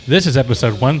This is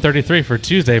episode 133 for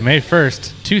Tuesday, May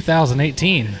 1st,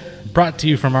 2018. Brought to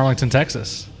you from Arlington,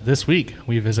 Texas. This week,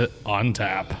 we visit On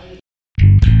Tap.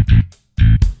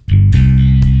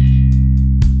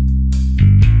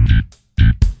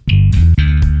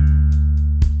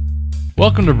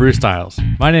 Welcome to Brew Styles.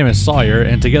 My name is Sawyer,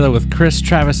 and together with Chris,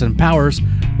 Travis, and Powers,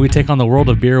 we take on the world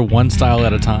of beer one style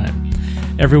at a time.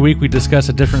 Every week, we discuss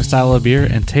a different style of beer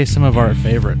and taste some of our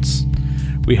favorites.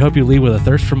 We hope you leave with a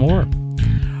thirst for more.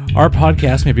 Our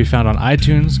podcast may be found on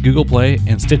iTunes, Google Play,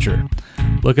 and Stitcher.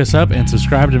 Look us up and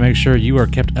subscribe to make sure you are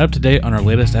kept up to date on our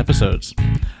latest episodes.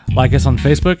 Like us on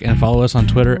Facebook and follow us on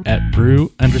Twitter at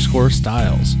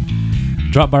brew_styles.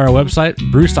 Drop by our website,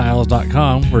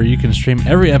 brewstyles.com, where you can stream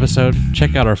every episode,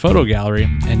 check out our photo gallery,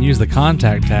 and use the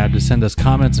contact tab to send us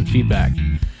comments and feedback.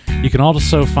 You can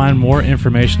also find more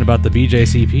information about the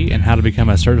BJCP and how to become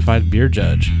a certified beer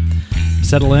judge.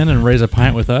 Settle in and raise a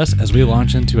pint with us as we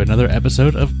launch into another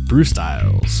episode of Brew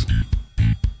Styles.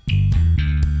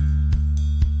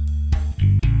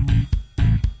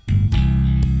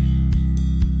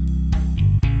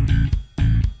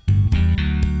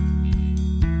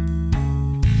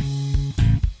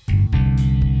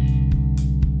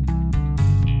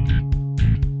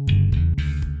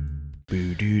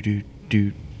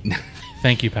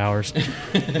 Thank you, Powers.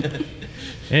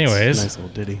 Anyways, nice little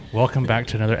ditty. Welcome back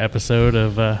to another episode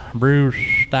of Brew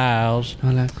Styles.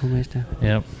 Hola, ¿cómo está?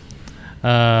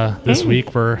 Yep. This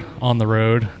week we're on the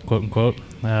road, quote unquote.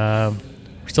 We're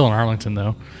still in Arlington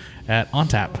though, at On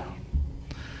Tap.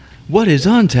 What is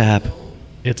On Tap?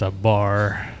 It's a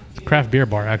bar, it's a craft beer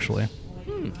bar actually.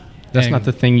 That's not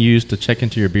the thing you use to check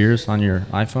into your beers on your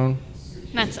iPhone?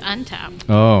 That's Untapped.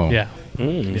 Oh. Yeah.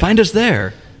 Find us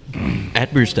there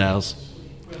at Brew Styles.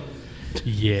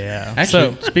 Yeah.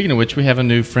 Actually, speaking of which, we have a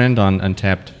new friend on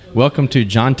Untapped. Welcome to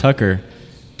John Tucker,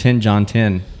 10 John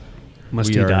 10. Must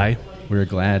he die? We're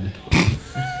glad.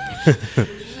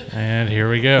 And here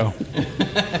we go.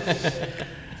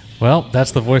 Well,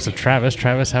 that's the voice of Travis.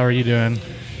 Travis, how are you doing?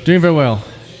 Doing very well.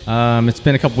 It's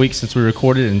been a couple weeks since we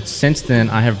recorded, and since then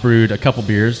I have brewed a couple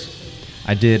beers.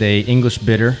 I did a English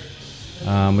bitter,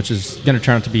 which is going to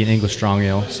turn out to be an English strong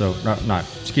ale. So, not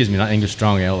English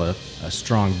strong ale, a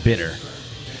strong bitter.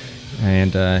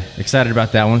 And excited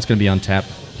about that one. It's going to be on tap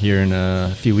here in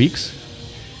a few weeks.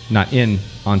 Not in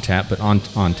On Tap, but on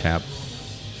tap.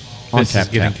 This is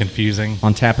getting confusing.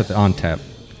 On tap at the On Tap,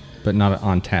 but not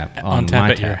on tap. On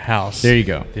tap at your house. There you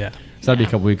go. Yeah. So that'll be a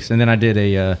couple weeks. And then I did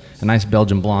a nice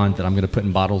Belgian blonde that I'm going to put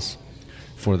in bottles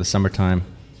for the summertime.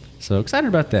 So excited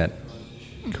about that.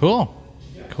 Cool.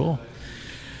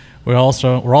 We're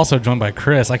also joined by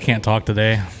Chris. I can't talk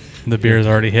today. The beer is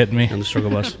already hitting me. On the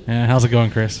struggle bus. Yeah, how's it going,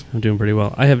 Chris? I'm doing pretty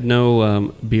well. I have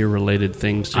no beer-related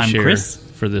things to share Chris.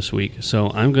 for this week,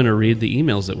 so I'm going to read the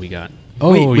emails that we got.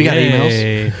 Oh, we got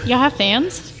yay. emails. Y'all have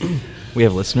fans? We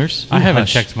have listeners. I haven't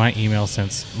checked my email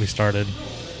since we started.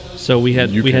 So we had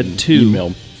two.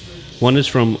 Email. One is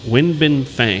from Winbin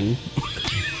Fang.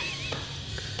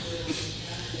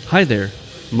 Hi there.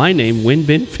 My name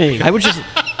Winbin Fang. I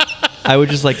would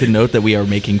just like to note that we are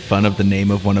making fun of the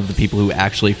name of one of the people who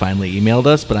actually finally emailed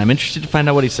us, but I'm interested to find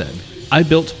out what he said. I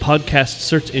built podcast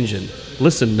search engine.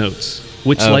 Listen notes,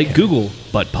 which like Google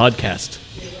but podcast.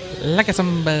 Like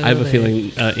somebody. I have a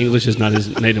feeling English is not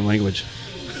his native language.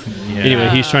 Yeah. Anyway,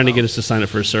 he's trying to get us to sign up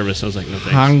for a service. I was like, no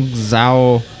thanks. Hang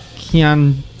Zhao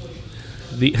Qian.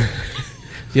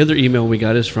 The other email we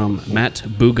got is from Matt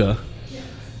Buga.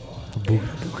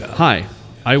 Hi,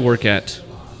 I work at...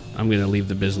 I'm going to leave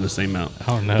the business name out.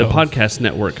 Oh, no. The podcast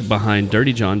network behind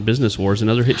Dirty John, Business Wars, and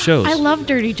other hit shows. I love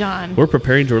Dirty John. We're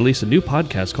preparing to release a new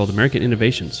podcast called American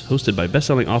Innovations, hosted by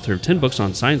best-selling author of 10 books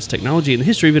on science, technology, and the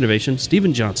history of innovation,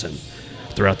 Stephen Johnson.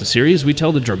 Throughout the series, we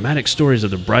tell the dramatic stories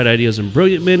of the bright ideas and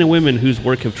brilliant men and women whose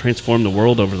work have transformed the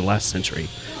world over the last century.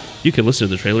 You can listen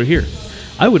to the trailer here.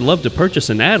 I would love to purchase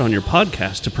an ad on your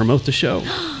podcast to promote the show.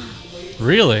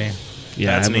 Really?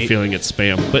 Yeah, That's I have neat. a feeling it's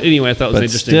spam. But anyway, I thought it was But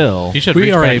interesting. still, You should We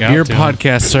reach are a back out beer to him.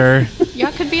 podcast, sir.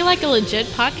 Y'all could be like a legit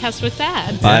podcast with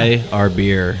that. Buy our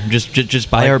beer.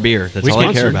 Just buy our beer. That's all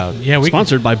I care about. Yeah, we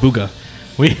Sponsored by Buga.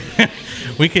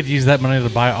 we could use that money to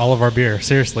buy all of our beer.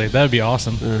 Seriously, that would be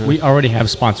awesome. we already have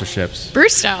sponsorships. Brew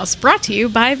Styles, brought to you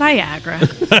by Viagra.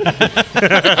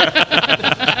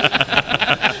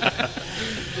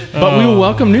 But we will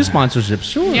welcome new sponsorships.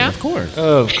 Sure, Yeah. of course.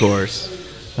 Of course.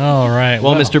 All right.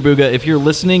 Well, Mr. Buga, if you're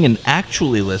listening and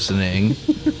actually listening,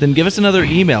 then give us another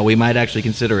email. We might actually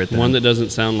consider it then. One that doesn't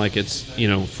sound like it's,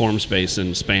 form space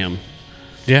and spam.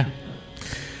 Yeah.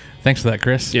 Thanks for that,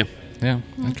 Chris. Yeah. Yeah.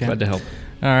 Okay. Glad to help.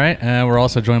 All right. We're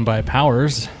also joined by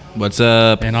Powers, What's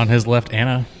up? and on his left,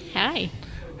 Anna. Hi.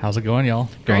 How's it going, y'all?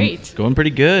 Great. Going pretty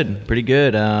good. Pretty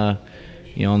good. On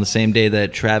the same day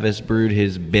that Travis brewed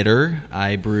his bitter,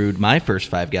 I brewed my first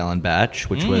 5-gallon batch,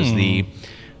 which was the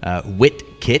Wit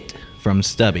Kit from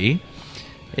Stubby.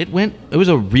 It was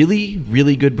a really,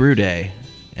 really good brew day.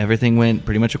 Everything went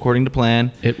pretty much according to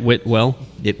plan. It went well.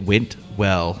 It went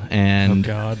well, and Oh,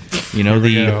 God. you know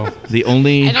the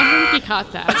only I don't think he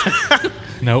caught that.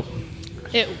 Nope.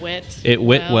 It wit. It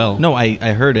wit well. no, I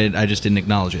heard it. I just didn't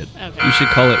acknowledge it. Okay. You should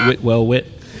call it wit well wit.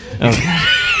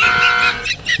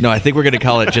 No, I think we're gonna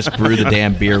call it just brew the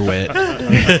damn beer wit,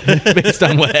 based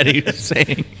on what Eddie was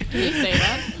saying. Can you say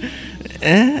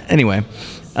that? Anyway,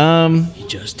 He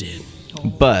just did.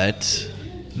 but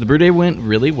the brew day went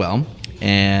really well,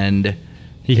 and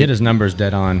He hit his numbers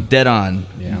dead on. dead on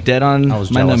I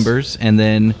was my jealous. numbers, and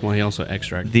then Well, he also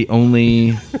extracted. the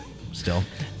only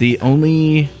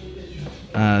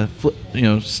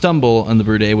stumble on the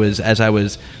brew day was as I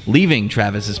was leaving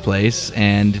Travis's place,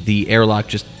 and the airlock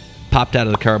just popped out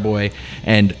of the carboy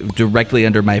and directly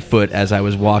under my foot as I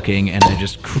was walking, and I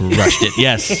just crushed it.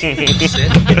 Yes.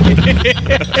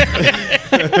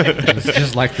 It's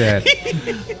just like that.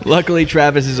 Luckily,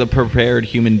 Travis is a prepared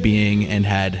human being and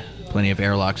had plenty of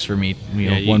airlocks for me.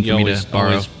 One for me to borrow.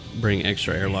 always bring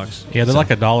extra airlocks. Yeah, they're like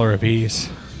 $1 a piece.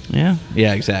 Yeah,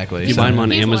 exactly. If you So- buy them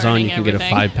on He's Amazon, you learning can get a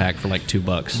everything. 5-pack for like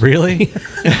 $2. Really?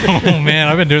 Oh, man,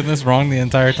 I've been doing this wrong the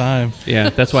entire time. Yeah,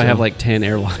 that's why I have like 10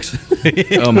 airlocks.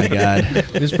 Oh my God.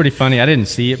 It was pretty funny. I didn't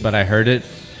see it, but I heard it.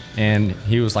 And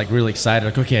he was like really excited.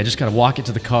 Like, okay, I just got to walk it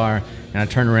to the car. And I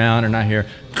turn around and I hear,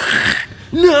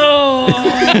 no!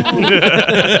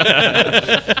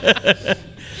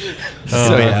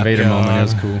 So, yeah. Vader moment. It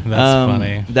was cool. That's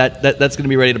funny. That's going to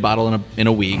be ready to bottle in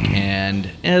a week, and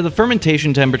the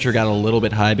fermentation temperature got a little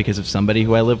bit high because of somebody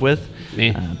who I live with.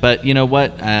 Eh. But you know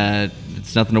what?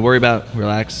 It's nothing to worry about.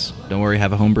 Relax. Don't worry.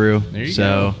 Have a home brew. you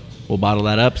So we'll bottle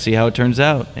that up. See how it turns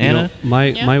out. Anna.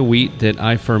 My wheat that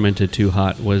I fermented too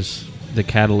hot was the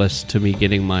catalyst to me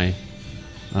getting my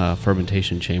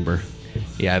fermentation chamber.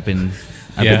 Yeah, I've been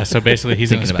So basically,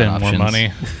 he's going to thinking spend about more options.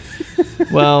 money.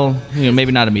 Well,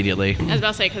 maybe not immediately. I was about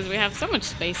to say, because we have so much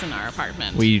space in our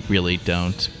apartment. We really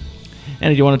don't.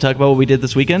 Anna, do you want to talk about what we did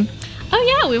this weekend?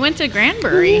 Oh, yeah. We went to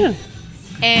Granbury.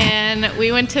 And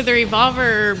we went to the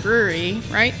Revolver Brewery,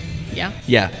 right? Yeah.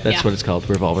 Yeah, that's Yeah. what it's called,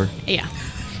 Revolver. Yeah.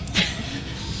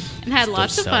 And had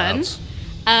lots of fun.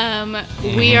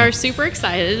 sellouts. We are super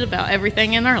excited about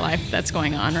everything in our life that's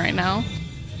going on right now.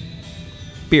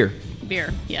 Beer.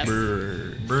 Beer, yes.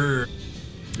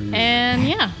 And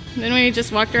yeah, then we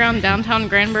just walked around downtown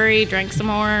Granbury, drank some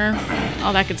more,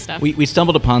 all that good stuff. We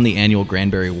stumbled upon the annual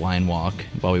Granbury Wine Walk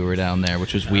while we were down there,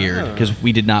 which was weird because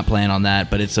we did not plan on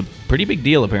that, but it's a pretty big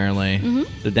deal apparently.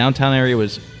 The downtown area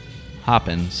was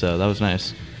hopping, so that was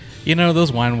nice. You know,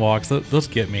 those wine walks, those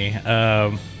get me.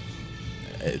 I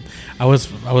was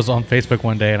on Facebook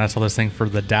one day and I saw this thing for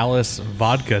the Dallas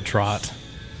Vodka Trot.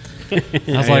 I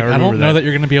was like, I don't know that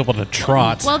you're going to be able to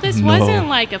trot. Well, this wasn't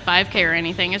like a 5K or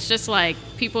anything. It's just like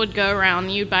people would go around,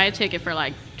 you'd buy a ticket for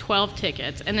like 12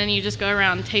 tickets, and then you just go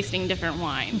around tasting different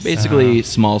wines. Basically,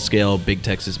 small scale Big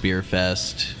Texas Beer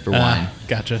Fest for wine.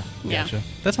 Gotcha. Yeah.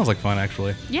 That sounds like fun,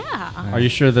 actually. Yeah. Are you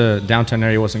sure the downtown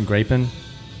area wasn't graping?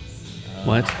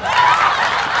 What?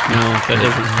 No, that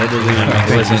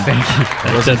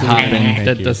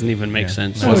doesn't even make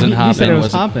sense. Wasn't You hopping, said it was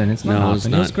wasn't- hopping. It's not No, hopping. it's It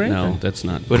not. was graping. No, that's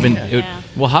not. Would have been Yeah.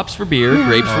 well, hops for beer,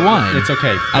 grapes for wine. It's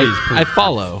okay. I Please.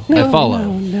 follow. I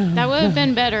follow. That would have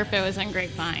been better if it was in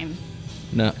Grapevine.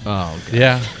 No. Oh. God.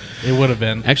 Yeah, it would have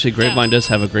been. Actually, Grapevine does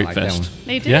have a grape like that fest. one.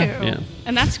 They do. Yeah.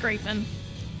 And that's scraping.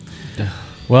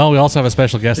 Well, we also have a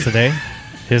special guest today.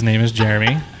 His name is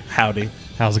Jeremy. Howdy.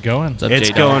 How's it going? What's up, It's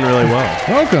J-Dog? going really well.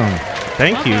 Welcome.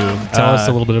 Thank you. Tell us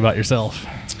a little bit about yourself.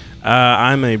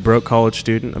 I'm a broke college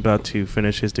student about to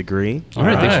finish his degree. All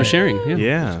right, thanks for Alright. sharing. Yeah.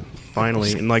 Yeah,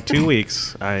 finally. In like 2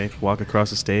 weeks, I walk across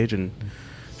the stage and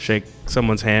shake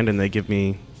someone's hand, and they give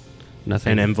me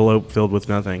Nothing. an envelope filled with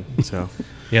nothing. So,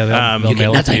 Yeah, they'll You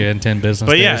mail get it to you in 10 business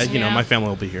but days. yeah, Yeah. my family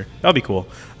will be here. That'll be cool.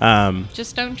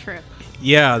 Just don't trip.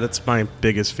 Yeah, that's my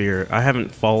biggest fear. I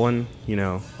haven't fallen,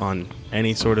 on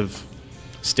any sort of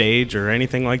stage or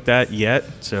anything like that yet.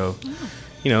 So,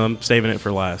 I'm saving it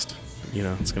for last.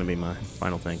 It's going to be my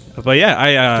final thing. But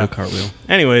yeah, Do a cartwheel.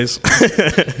 anyways,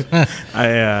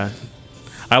 I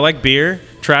like beer.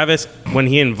 Travis, when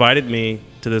he invited me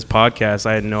to this podcast,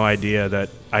 I had no idea that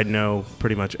I'd know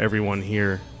pretty much everyone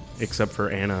here except for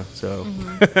Anna. So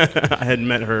I had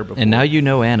met her before. And now you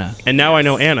know Anna. And now I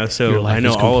know Anna, so Your life I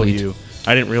know is all of complete. you.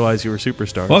 I didn't realize you were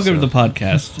superstars. Welcome so to the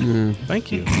podcast.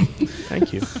 Thank you.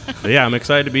 Thank you. But yeah, I'm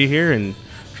excited to be here and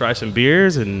try some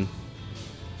beers and,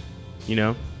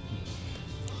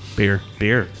 Beer.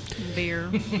 Beer. Beer.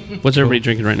 What's everybody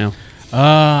drinking right now?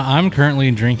 I'm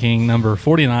currently drinking number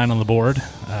 49 on the board.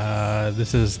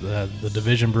 This is the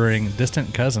Division Brewing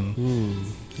Distant Cousin,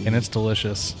 and it's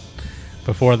delicious.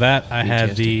 Before that, I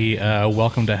had the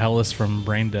Welcome to Hellas from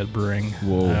Brain Dead Brewing,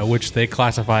 which they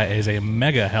classify as a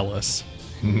mega Hellas.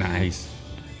 Nice.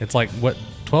 It's like, what,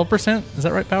 12%? Is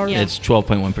that right, Power? Yeah. It's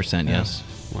 12.1%, yes.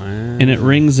 Wow. And it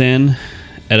rings in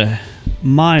at a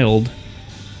mild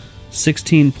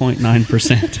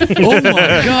 16.9%. Oh,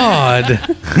 my God.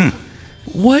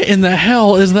 What in the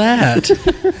hell is that?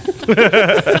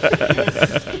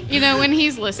 You know, when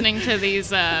he's listening to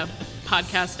these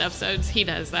podcast episodes, he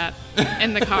does that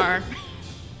in the car,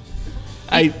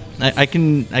 I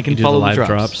can You do follow the live the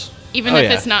drops even Oh, if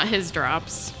yeah. it's not his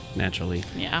drops. naturally.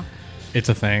 Yeah. It's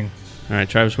a thing. All right,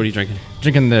 Travis, what are you drinking?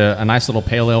 Drinking a nice little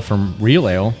pale ale from Real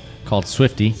Ale called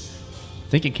Swifty. I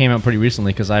think it came out pretty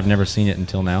recently because I've never seen it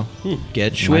until now.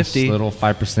 Get Swifty. Nice little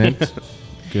 5%.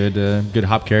 Good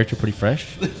hop character, pretty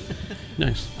fresh.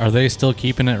 Nice. Are they still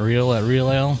keeping it real at Real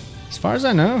Ale? As far as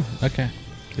I know, Okay.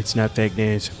 It's not fake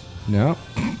news. no.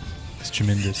 It's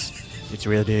tremendous. It's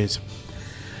real news.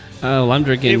 Well, I'm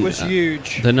drinking. It was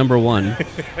huge. The number one.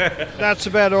 That's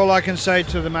about all I can say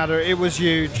to the matter. It was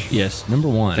huge. Yes. Number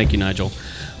one. Thank you, Nigel.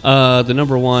 The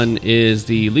number one is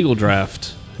the Legal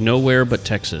Draft, Nowhere But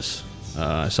Texas.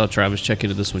 I saw Travis check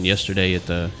into this one yesterday at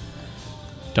the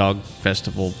Dog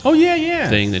Festival Oh, yeah.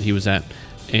 thing that he was at.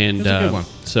 And It was a good one.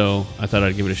 so I thought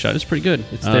I'd give it a shot. It's pretty good.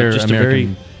 It's their just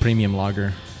American premium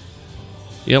lager.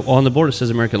 Yep, well, on the board it says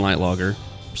American Light Lager,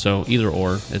 so either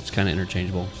or. It's kind of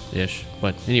interchangeable-ish.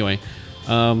 But anyway,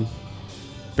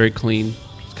 very clean.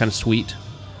 It's kind of sweet.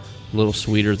 A little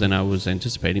sweeter than I was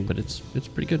anticipating, but it's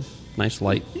pretty good. Nice,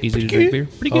 light, easy to drink beer.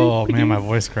 Pretty good. Oh, man, my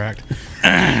voice cracked.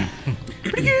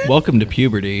 Welcome to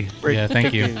puberty, Yeah,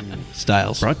 thank you.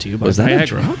 Styles. Brought to you by Was that a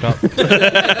Viagra. About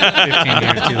 15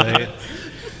 years too late.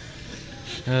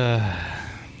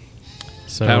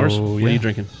 So, Powers, what are yeah, you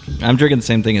drinking? I'm drinking the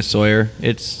same thing as Sawyer.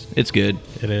 It's good.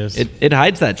 It is. It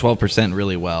hides that 12%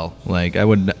 really well. Like I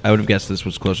would have guessed this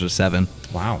was closer to 7.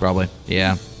 Wow. Probably.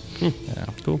 Yeah.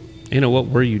 Cool. Anna, what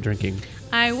were you drinking?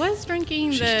 I was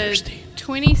drinking the thirsty.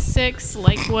 26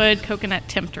 Lakewood Coconut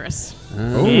Temptress.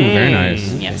 Oh, very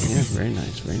nice. Yes. Yeah, very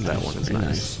nice. Very nice. That one is very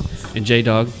nice. And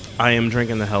J-Dog? I am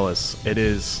drinking the Hellas. It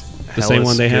is The same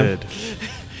one they have? good.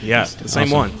 Yeah, the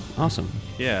same Awesome. one. Awesome.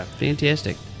 Yeah.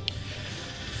 Fantastic.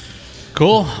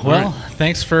 Cool. Well,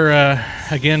 thanks for,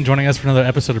 again, joining us for another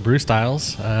episode of Brew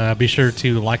Styles. Be sure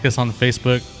to like us on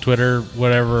Facebook, Twitter,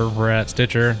 whatever we're at,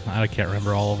 Stitcher. I can't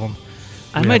remember all of them.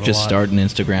 I We might have a just lot. start an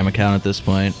Instagram account at this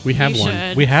point. We have You one.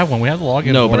 should. We have one. We have the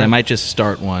login No, for but it. I might just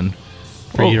start one.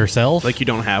 For yourself? Like you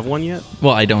don't have one yet?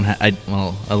 Well, I don't have.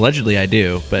 Well, allegedly I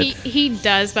do, but He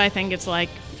does, but I think it's like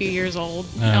a few years old.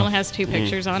 It Oh. only has 2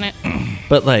 pictures on it.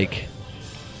 like,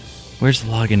 where's the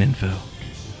login info?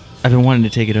 I've been wanting to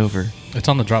take it over. It's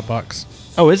on the Dropbox.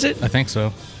 Oh, is it? I think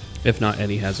so. If not,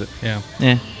 Eddie has it. Yeah.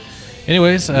 Yeah.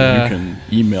 Anyways, You can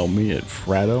email me at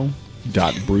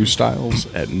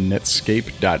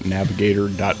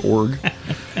fratto.brewstyles@netscape.navigator.org.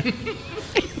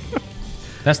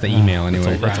 That's the email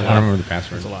anyway. That's a lot. I don't remember the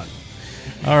password.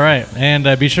 all right. And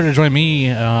be sure to join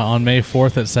me on May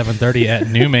 4th at 7:30 at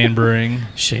New Main Brewing.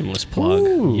 Shameless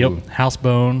plug. Yep.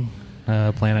 Housebone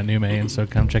playing at New Main. So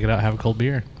come check it out. Have a cold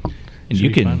beer. And Should you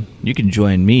be can fun. you can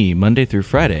join me Monday through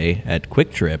Friday at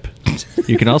Quick Trip.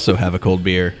 You can also have a cold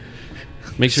beer.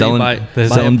 Make sure Selling- you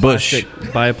selling Bush.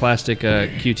 buy a plastic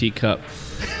QT cup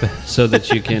so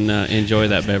that you can enjoy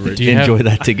that beverage. Do you have- Enjoy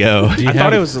that to go. Do you I have,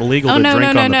 thought it was illegal Oh, to no,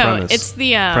 drink no, no, on the no. premise. It's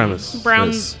the Premise.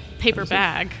 brown Yes. paper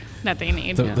bag that they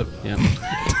need. the-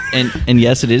 Yeah. and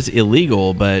yes, it is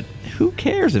illegal, but who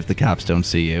cares if the cops don't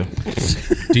see you?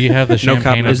 do you have the No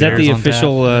champagne? cop- Is that beers the on tap?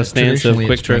 official stance of Traditionally,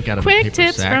 Quick it's drank Trip? out of a Quick paper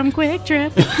tips sack. from Quick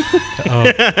Trip.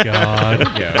 Oh God!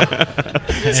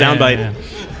 Soundbite.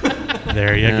 And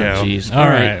there you Oh, go. jeez. All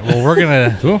right. Well, we're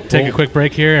gonna take a Well, quick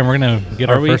break here, and we're gonna get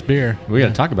are our we? first beer. We got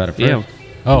to talk about it first. Yeah.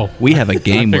 Oh, We have a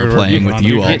game figured we're we're playing moving with on. you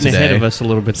You're all Getting today. ahead of us a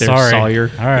little bit there, sorry.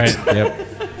 Sawyer. All right. Yep.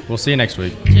 We'll see you next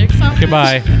week. Jigsaw.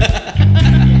 Goodbye.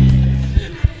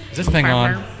 Is this thing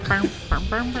on?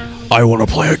 I want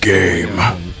to play a game.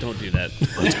 Don't do that.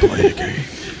 Let's play a game.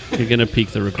 You're going to peak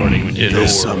the recording when you It do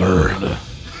is summer.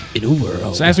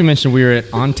 So as we mentioned, we were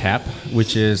at On Tap,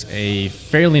 which is a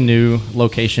fairly new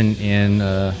location in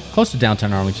close to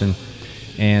downtown Arlington.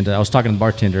 And I was talking to the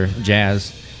bartender,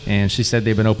 Jazz, and she said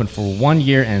they've been open for 1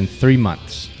 year and 3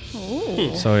 months.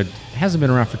 So it hasn't been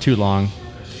around for too long,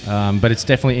 but it's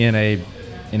definitely in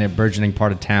a burgeoning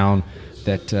part of town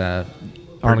that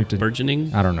Arlington.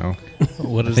 Burgeoning? I don't know.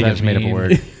 What I does think I that just made up a mean?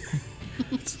 word.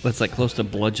 That's like close to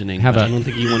bludgeoning. How but I about- don't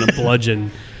think you want to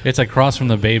bludgeon It's across from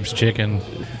the Babe's Chicken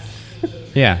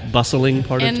Yeah. bustling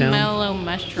part of And town. mellow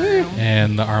mushroom.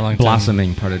 and the Arlington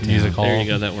Blossoming part of town. Music Hall. There you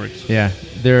go. That works. Yeah.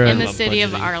 They're In the love city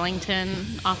of budgeting. Arlington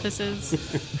offices.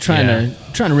 trying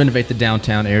to renovate the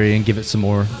downtown area and give it some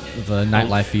more of a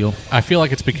nightlife feel. I feel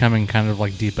like it's becoming kind of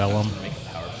like Deep Ellum.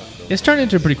 It's turned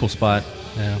into a pretty cool spot.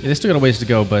 Yeah. They still got a ways to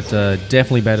go, but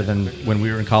definitely better than when we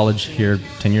were in college here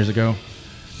 10 years ago.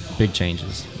 Big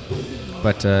changes.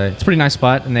 But it's a pretty nice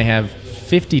spot, and they have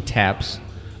 50 taps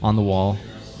on the wall,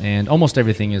 and almost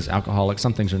everything is alcoholic.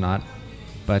 Some things are not.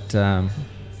 But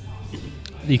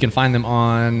you can find them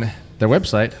on their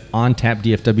website,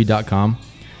 ontapdfw.com.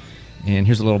 And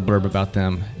here's a little blurb about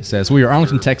them. It says, "We are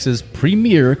Arlington, Texas'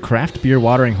 premier craft beer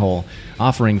watering hole,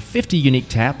 offering 50 unique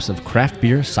taps of craft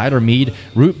beer, cider mead,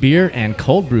 root beer, and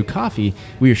cold brew coffee.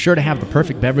 We are sure to have the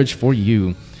perfect beverage for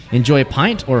you. Enjoy a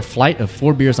pint or a flight of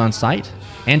 4 beers on site,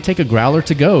 and take a growler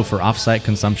to go for off-site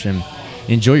consumption.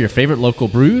 Enjoy your favorite local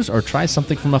brews or try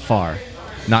something from afar.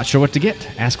 Not sure what to get?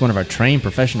 Ask one of our trained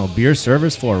professional beer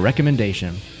servers for a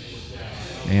recommendation."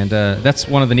 And that's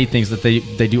one of the neat things that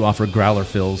they do offer growler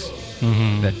fills.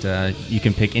 That you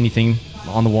can pick anything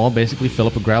on the wall, basically fill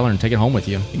up a growler and take it home with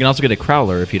you. You can also get a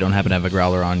crowler if you don't happen to have a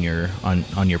growler on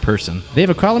your person. They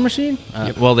have a crowler machine?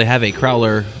 Well, they have a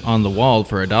crowler on the wall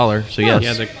for $1. So yes.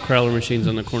 Yeah, the crowler machine's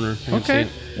on the corner. I can see Okay. it.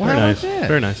 Wow, Very I nice. like that.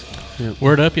 Very nice.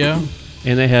 Word up, yo.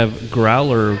 And they have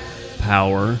growler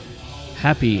power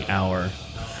happy hour.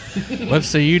 Let's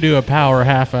say you do a power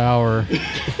half hour.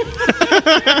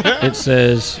 It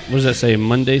says, what does that say?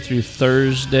 Monday through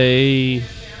Thursday,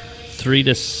 3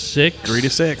 to 6? 3 to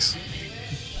 6.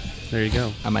 There you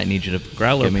go. I might need you to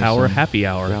Growler give me power some happy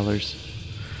hour. growlers.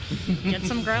 Get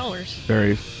some growlers.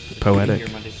 Very poetic.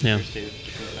 Yeah.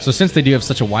 So since they do have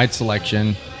such a wide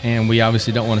selection, and we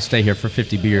obviously don't want to stay here for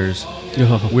 50 beers,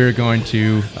 we're going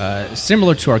to,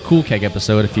 similar to our Cool Keg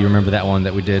episode, if you remember that one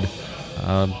that we did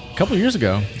a couple of years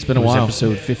ago. It's been a It was while.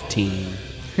 episode 15.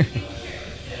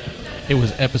 It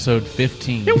was episode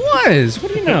 15. It was.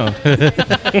 What do you know?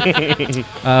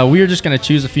 We are just going to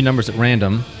choose a few numbers at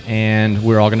random, and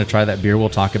we're all going to try that beer. We'll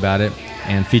talk about it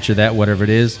and feature that, whatever it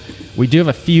is. We do have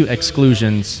a few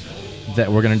exclusions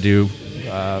that we're going to do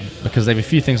because they have a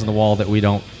few things on the wall that we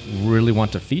don't really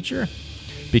want to feature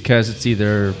because it's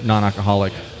either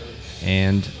non-alcoholic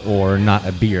and or not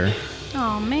a beer.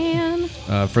 Oh man.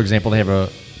 For example, they have a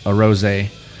rosé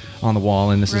on the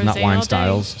wall, and this is not Rosé wine all day.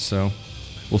 styles, so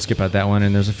we'll skip out that one.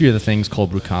 And there's a few other things: cold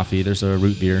brew coffee. There's a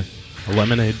root beer. A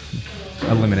lemonade.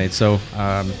 A lemonade. So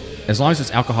as long as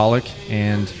it's alcoholic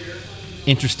and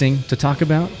interesting to talk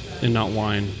about, And not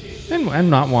wine. and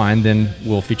not wine, then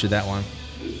we'll feature that one.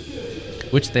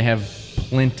 Which they have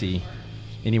plenty,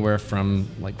 anywhere from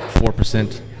like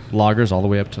 4% lagers all the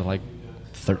way up to like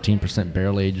 13%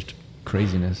 barrel aged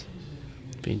craziness.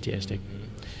 Fantastic.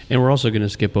 And we're also going to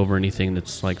skip over anything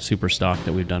that's like super stock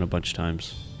that we've done a bunch of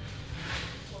times.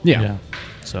 Yeah.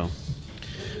 So,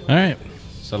 All right.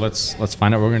 So let's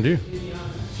find out what we're gonna do.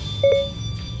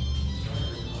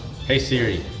 Hey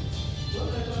Siri,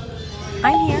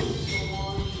 I'm here.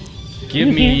 give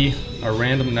me a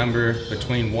random number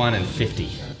between 1 and 50.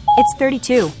 It's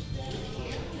 32.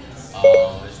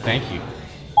 Thank you.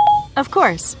 Of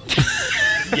course.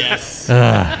 Yes.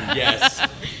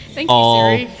 Thank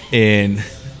All you, Siri. in.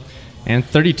 And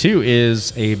 32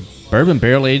 is a bourbon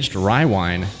barrel-aged rye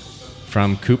wine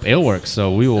from COOP Ale Works.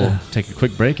 So we will take a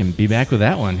quick break and be back with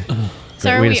that one. So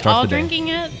Great are way to we start all the day. drinking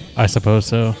it? I suppose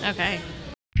so. Okay.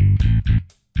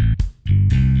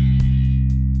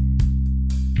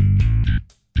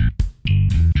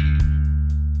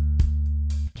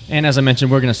 And as I mentioned,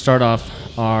 we're going to start off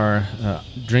our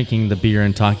drinking the beer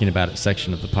and talking about it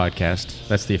section of the podcast.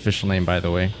 That's the official name, by the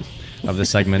way, of the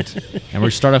segment. And we're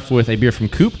going to start off with a beer from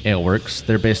COOP Ale Works.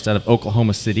 They're based out of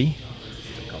Oklahoma City.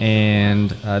 And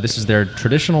this is their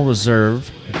traditional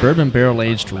reserve bourbon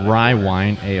barrel-aged rye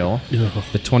wine ale,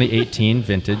 the 2018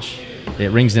 vintage.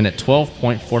 It rings in at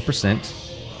 12.4%.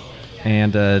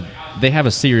 And they have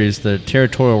a series, the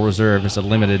Territorial Reserve is a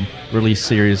limited release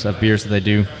series of beers that they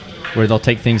do where they'll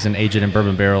take things and age it in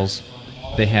bourbon barrels.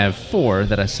 They have 4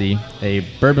 that I see: a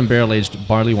bourbon barrel-aged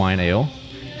barley wine ale,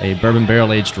 a bourbon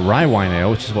barrel-aged rye wine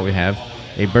ale, which is what we have,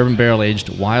 a bourbon barrel-aged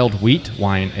wild wheat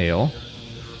wine ale.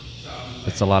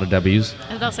 That's a lot of W's. I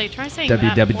was about to say, try saying that 4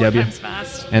 WWW. times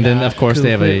fast. And then, of course,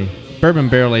 they have a bourbon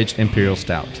barrel-aged imperial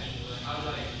stout.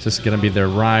 So this is going to be their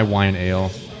rye wine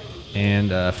ale.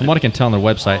 And from what I can tell on their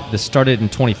website, this started in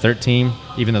 2013,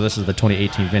 even though this is the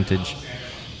 2018 vintage.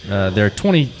 Their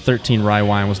 2013 rye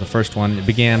wine was the first one. It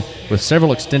began with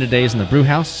several extended days in the brew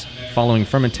house. Following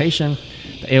fermentation,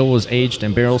 The ale was aged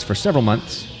in barrels for several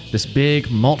months. This big,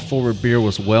 malt-forward beer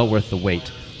was well worth the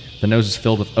wait. The nose is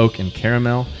filled with oak and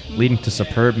caramel, leading to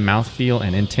superb mouthfeel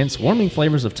and intense, warming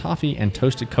flavors of toffee and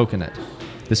toasted coconut.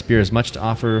 This beer has much to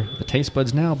offer the taste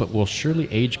buds now, but will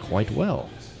surely age quite well.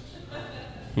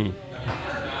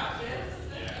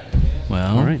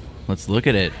 Well, All right. let's look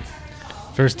at it.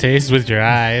 First taste with your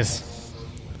eyes.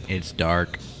 It's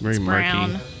dark. Very It's murky.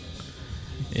 brown.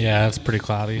 Yeah, it's pretty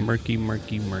cloudy. Murky.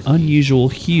 Unusual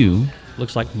hue.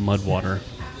 Looks like mud water.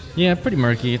 Yeah, pretty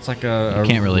murky. It's like a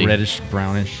Can't really- reddish,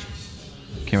 brownish,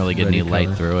 Can't really get Ready any light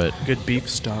color. through it. Good beef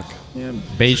stock.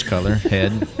 beige color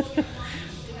head.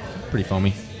 Pretty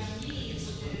foamy.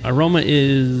 Aroma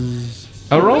is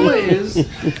Aroma is.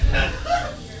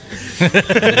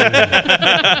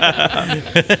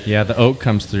 Yeah, the oak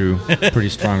comes through pretty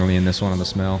strongly in this one on the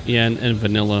smell. and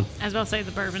vanilla. I was about to say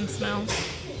the bourbon smell.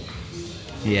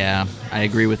 Yeah, I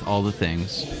agree with all the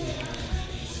things.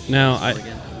 Now,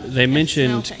 they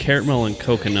mentioned things. caramel and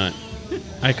coconut.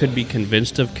 I could be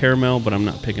convinced of caramel, but I'm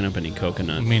not picking up any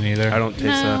coconut. Me neither. I don't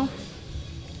taste No.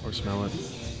 that or smell it.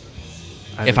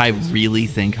 If I really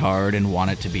think hard and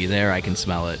want it to be there, I can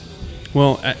smell it.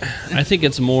 Well, I think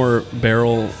it's more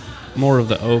of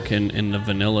the oak and the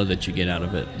vanilla that you get out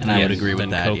of it. And I would than- agree with than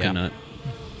that, yeah. coconut.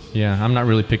 Yeah, I'm not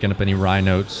really picking up any rye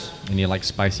notes, any like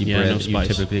spicy Yeah, bread no that you spice.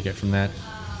 typically get from that.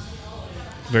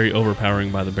 Very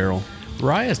overpowering by the barrel.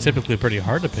 Rye is typically pretty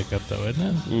hard to pick up, though, isn't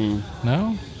it?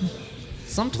 No?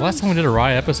 Sometimes. The last time we did a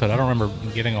rye episode, I don't remember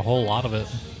getting a whole lot of it.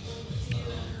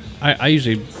 I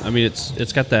usually,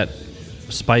 it's got that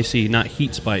spicy, not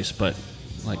heat spice, but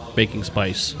like baking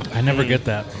spice. I never get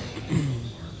that.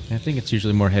 I think it's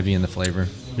usually more heavy in the flavor,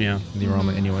 Yeah. the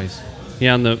aroma, anyways.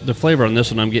 Yeah, and the flavor on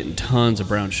this one, I'm getting tons of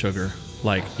brown sugar.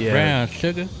 Like Brown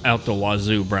sugar. out the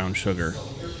wazoo brown sugar.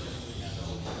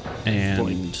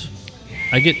 And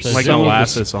I get like some of the-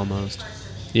 molasses almost.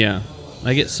 Yeah.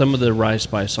 I get some of the rye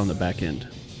spice on the back end.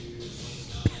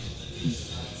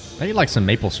 I get like some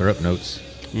maple syrup notes.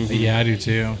 Yeah, I do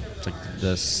too. It's like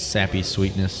the sappy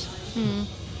sweetness.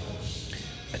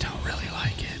 I don't really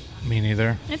like it. Me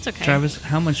neither. It's okay. Travis,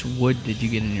 how much wood did you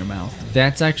get in your mouth?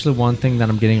 That's actually one thing that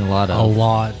I'm getting a lot A of.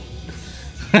 lot.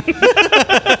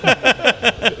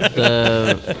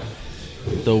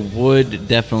 The wood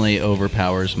definitely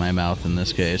overpowers my mouth in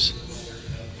this case.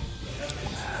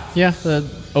 Yeah, the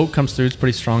oak comes through. It's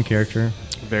pretty strong character.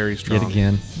 Very strong. Yet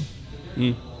again.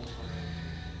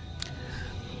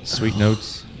 Sweet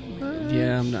notes.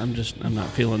 Yeah, I'm not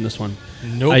feeling this one.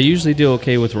 Nope. I usually do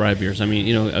okay with rye beers. I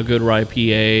mean, a good rye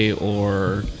PA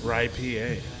or Rye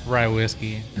PA. Rye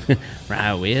whiskey.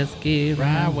 rye whiskey,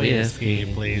 Rye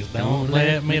whiskey, please don't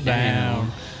let me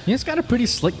down. Yeah, it's got a pretty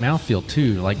slick mouthfeel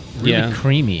too. Like really Yeah.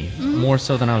 creamy, more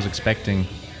so than I was expecting.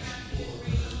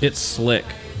 It's slick.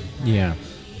 Yeah.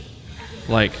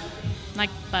 Like, Like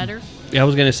butter. I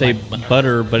was gonna say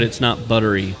butter, but it's not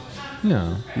buttery.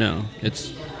 No. No,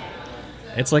 it's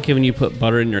like when you put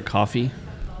butter in your coffee,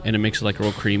 and it makes it like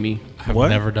real creamy. I've What?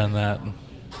 never done that.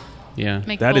 Yeah,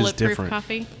 Make That is bulletproof different.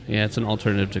 coffee. yeah, it's an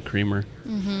alternative to creamer.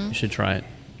 You should try it.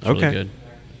 It's Okay. really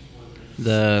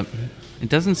good. It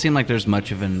doesn't seem like there's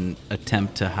much of an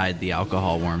attempt to hide the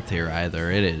alcohol warmth here either.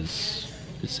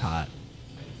 It's hot.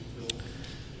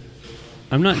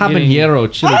 I'm not getting,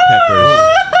 Habanero chili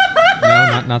peppers.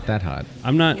 No, not that hot.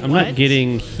 I'm not What?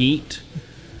 getting heat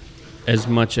as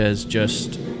much as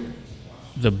just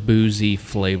the boozy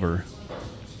flavor.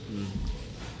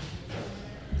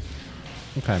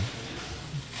 Okay.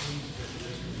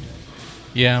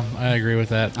 Yeah, I agree with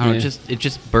that. I don't know, Yeah. it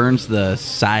just burns the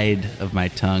side of my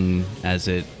tongue as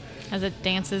it. As it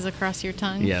dances across your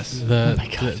tongue. Yes.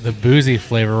 The boozy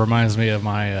flavor reminds me of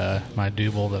my my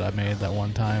double that I made that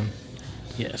one time.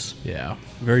 Yes, Yeah,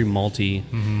 very malty.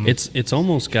 It's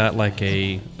almost got like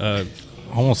a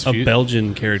almost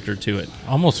Belgian character to it.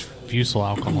 almost fusel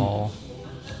alcohol.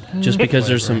 Just because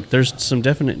Flavor. there's some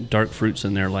definite dark fruits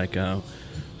in there, like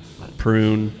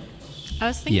prune. I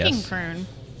was thinking Yes. prune.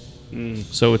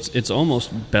 So it's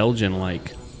almost Belgian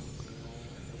like.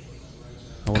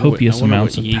 Copious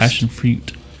amounts of passion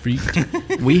fruit.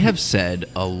 We have said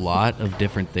a lot of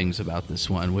different things about this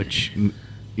one, which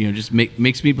just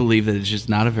makes me believe that it's just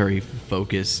not a very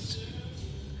focused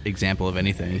example of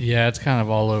anything. Yeah, it's kind of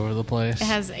all over the place. It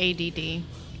has ADD.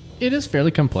 It is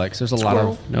fairly complex. There's a lot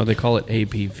of. No, they call it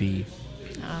ABV.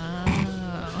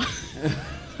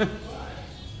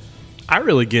 I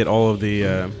really get all of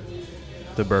the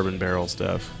bourbon barrel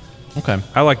stuff. Okay.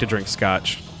 I like to drink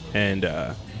scotch, and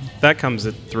that comes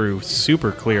through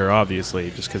super clear, obviously,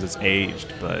 just because it's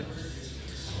aged. But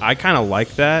I kind of like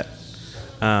that.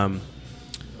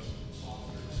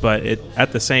 but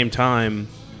at the same time,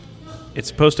 it's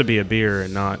supposed to be a beer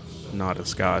and not a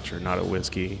scotch or not a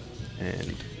whiskey.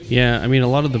 And Yeah, I mean, a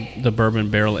lot of the bourbon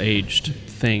barrel-aged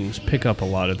things pick up a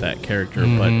lot of that character,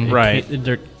 Right.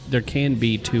 but there can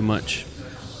be too much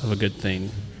of a good thing.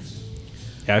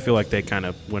 yeah, I feel like they kind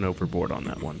of went overboard on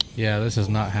that one. Yeah, this is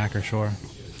not Hacker Shore.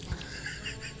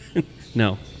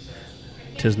 No,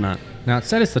 'tis not. Now, it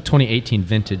said it's the 2018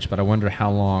 vintage, but I wonder how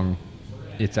long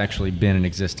it's actually been in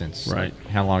existence. Right. Like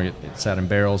how long it sat in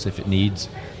barrels, if it needs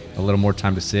a little more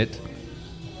time to sit.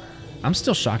 I'm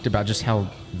still shocked about just how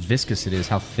viscous it is,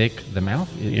 how thick the mouth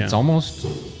is. Yeah. It's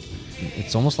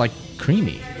almost like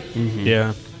creamy.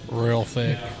 Yeah. Real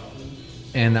thick.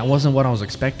 And that wasn't what I was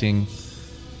expecting.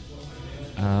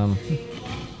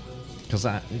 Because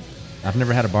I've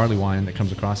never had a barley wine that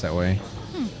comes across that way.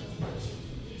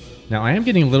 Now, I am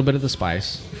getting a little bit of the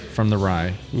spice from the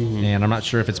rye, and I'm not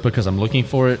sure if it's because I'm looking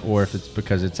for it or if it's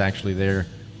because it's actually there.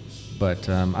 But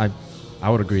I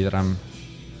would agree that I'm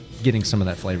getting some of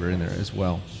that flavor in there as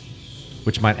well,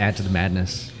 which might add to the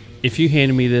madness. If you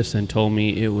handed me this and told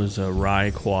me it was a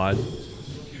rye quad,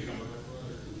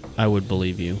 I would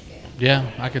believe you. Yeah,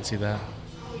 I could see that.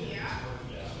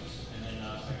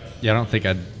 Yeah, I don't think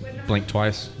I'd blink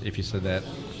twice if you said that.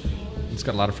 It's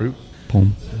got a lot of fruit.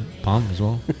 Palm as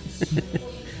well.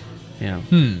 Yeah.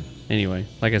 Anyway,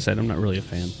 like I said, I'm not really a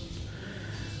fan.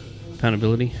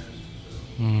 Poundability?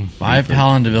 5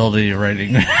 palatability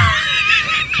rating.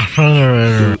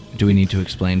 Do we need to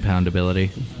explain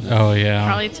poundability? Oh, yeah.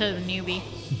 Probably to the newbie.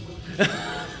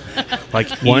 Like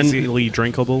One- easily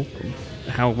drinkable.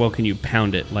 How well can you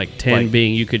pound it? Like 10 Like-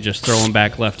 being you could just throw them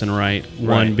back left and right.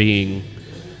 1 being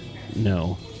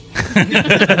no.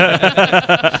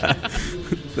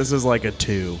 This is like a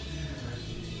 2.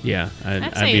 Yeah,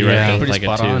 I'd say be yeah. right Pretty like a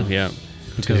spot 2. on. Yeah,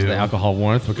 Because of the alcohol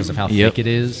warmth, because of how Yep. thick it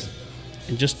is.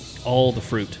 and just all the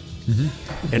fruit.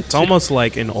 It's almost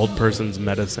like an old person's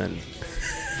medicine.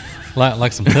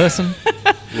 Like some tussin.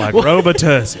 Like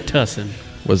Robitussin. Tussin.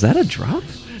 Was that a drop?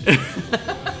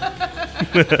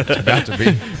 It's about to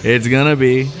be. It's gonna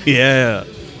be. Yeah.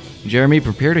 Jeremy,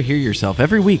 prepare to hear yourself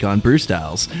every week on Brew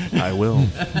Styles. I will.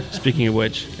 Speaking of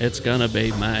which, it's gonna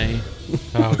be my.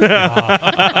 Oh,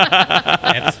 God.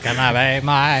 It's gonna be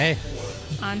my...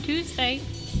 On Tuesday.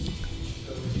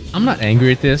 I'm not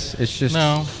angry at this. It's just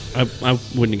No. I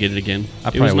wouldn't get it again. I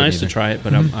It probably was wouldn't nice to either. try it,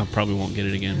 but I probably won't get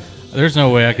it again. There's no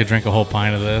way I could drink a whole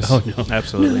pint of this. Oh no,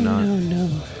 Absolutely not.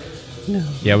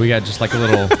 Yeah, we got just like a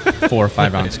little 4 or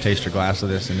 5 ounce taster glass of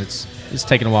this, and it's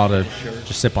taking a while to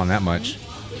just sip on that much.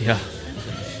 Yeah.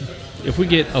 If we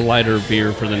get a lighter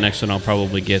beer for the next one, I'll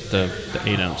probably get the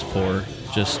 8 ounce pour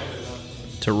just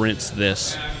to rinse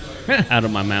this out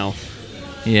of my mouth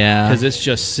Yeah. because it's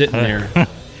just sitting there.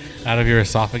 Out of your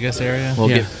esophagus area? Well,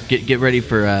 Yeah. get ready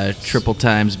for triple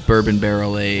times bourbon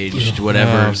barrel aged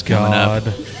whatever's coming up.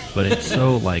 But it's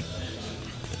so like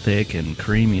thick and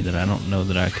creamy that I don't know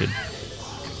that I could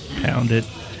pound it.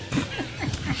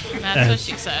 That's what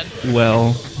she said.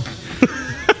 Well,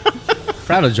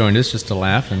 Frado joined us just to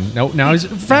laugh, and now he's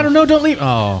Frado. No, don't leave.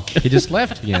 Oh, he just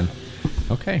left again.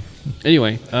 Okay.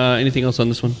 Anyway, anything else on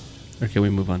this one? Or can we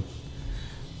move on?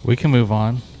 We can move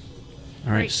on.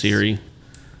 All right, Great. Siri.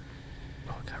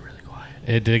 Oh, it got really quiet.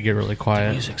 It did get really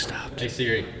quiet. Music stopped. Hey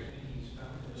Siri,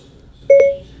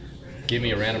 give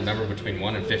me a random number between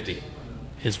 1 and 50.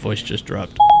 His voice just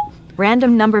dropped.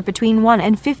 Random number between 1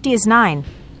 and 50 is 9.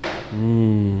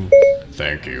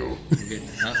 Thank you.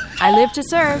 I live to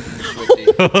serve.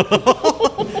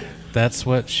 That's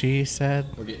what she said.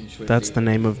 That's the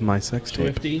name of my sex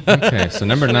tape. Swifty. Okay, so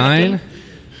number 9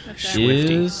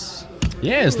 Swifty. is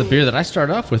the beer that I start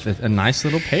off with, a nice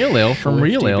little pale ale from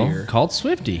Swifty Real Ale beer. called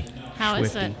Swifty. How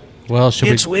is it? Well,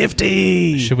 should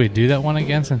Swifty. we do that one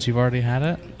again since you've already had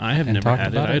it? I have And never talked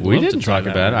had it. about it? I'd We love didn't to try talk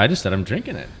that about it. one. I just said I'm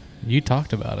drinking it. You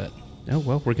talked about it. Oh,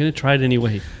 well, we're going to try it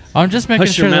anyway. I'm just making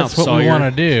Hush your sure mouth, that's what we Sawyer.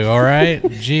 want to do, all right?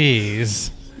 Jeez.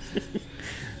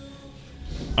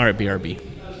 All right, BRB.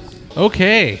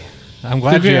 Okay. I'm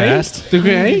glad you asked.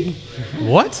 Okay.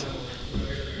 What?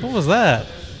 What was that?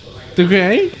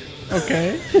 Okay.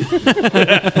 Okay.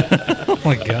 Oh,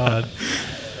 my God.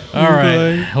 All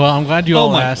right. Well, I'm glad you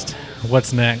all asked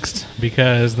what's next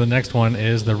because the next one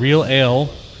is the Real Ale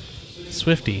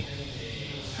Swifty.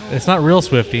 It's not real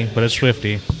Swifty, but it's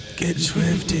Swifty. Get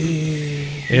Swifty.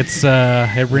 It's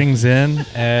it rings in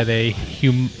at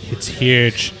it's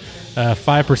huge,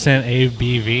 5%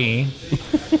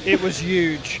 ABV It was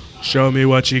huge. Show me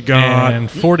what you got.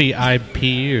 and 40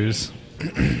 IPUs.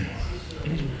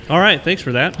 All right, thanks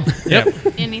for that.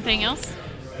 Yep. Anything else?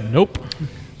 Nope.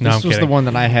 No, This I'm was kidding. the one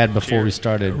that I had before we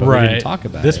started, but we didn't talk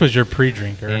about This it. was your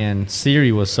pre-drinker. And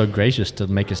Siri was so gracious to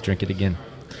make us drink it again.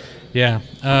 Yeah.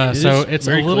 It So is it's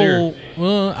a very little.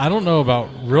 Well, I don't know about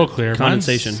real clear.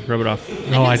 Condensation. Mine's- Rub it off.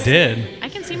 No, I did. I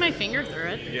can see my finger through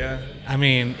it. Yeah. I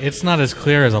mean, it's not as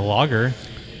clear as a lager.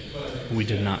 We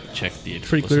did not check the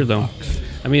Pretty clear though.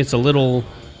 I mean, it's a little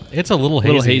It's a little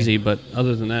hazy. hazy, but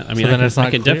other than that, I mean, then it's I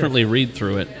not can clear. definitely read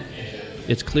through it.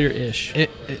 It's clear-ish.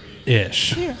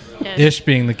 Ish. Yes. Ish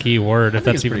being the key word, if think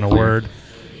that's it's even a pretty clear. word.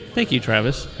 Thank you,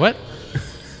 Travis. What?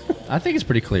 I think it's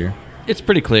pretty clear. It's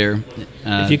pretty clear.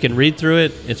 If you can read through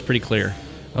it, it's pretty clear.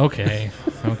 Okay.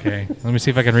 Okay. Let me see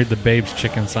if I can read the Babe's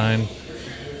chicken sign.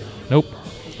 Nope.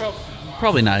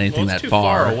 Probably not anything Well, that it's too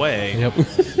far far. away. Yep.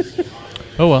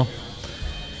 Oh well.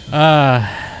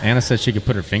 Anna said she could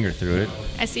put her finger through it.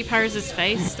 I see Pars'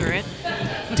 face through it.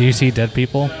 Do you see dead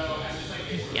people?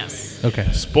 Yes.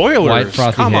 Okay. Spoilers. White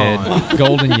frothy Come head, on.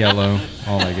 golden yellow,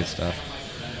 all that good stuff.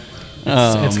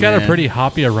 It's got a pretty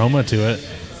hoppy aroma to it.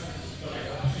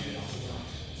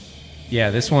 Yeah,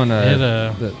 this one,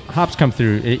 the hops come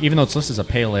through. Even though it's listed as a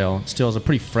pale ale, it still has a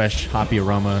pretty fresh, hoppy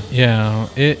aroma. Yeah.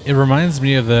 It reminds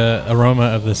me of the aroma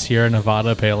of the Sierra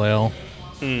Nevada Pale Ale.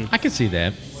 I can see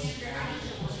that.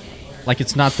 Like,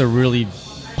 it's not the really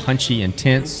punchy,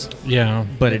 intense, Yeah.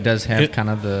 but it does have It- kind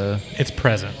of the... It's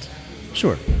present.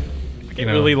 Sure. Get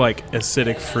really like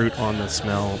acidic fruit on the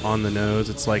smell, on the nose.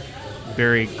 It's like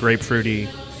very grapefruity.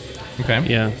 Okay.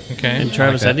 Yeah. Okay. And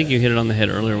Travis, I like that. I think you hit it on the head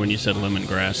earlier when you said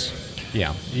lemongrass.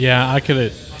 Yeah. Yeah, I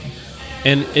could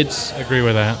And it's, agree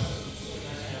with that.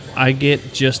 I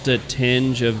get just a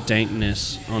tinge of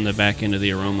dankness on the back end of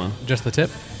the aroma. Just the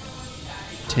tip?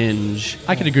 Tinge.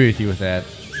 I could agree with you with that.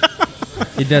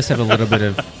 It does have a little bit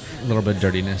of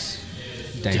dirtiness.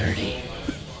 Dirty.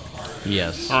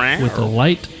 Yes. with a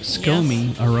light,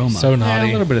 scomy aroma. So Yeah, naughty.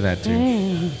 a little bit of that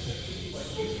too.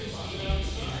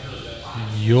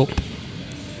 Yup.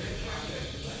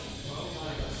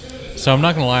 So I'm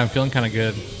not gonna lie, I'm feeling kind of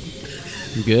good.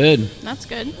 Good. That's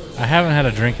good. I haven't had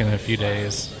a drink in a few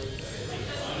days.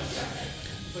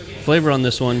 Flavor on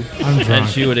this one, I'm drunk.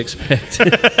 as you would expect.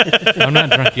 I'm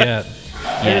not drunk yet.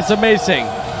 It's amazing.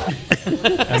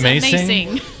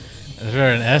 Amazing. Is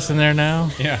there an S in there now?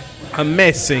 Yeah.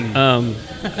 Amazing.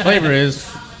 Flavor is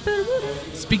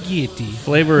Spaghetti.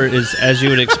 Flavor is, as you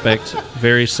would expect,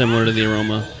 very similar to the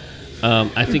aroma.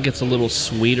 I think it's a little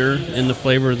sweeter in the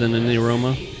flavor than in the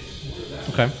aroma,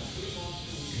 okay.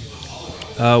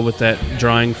 with that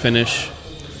drying finish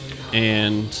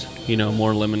and,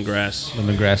 more lemongrass.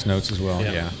 Lemongrass notes as well.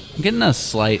 Yeah. Yeah. I'm getting a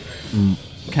slight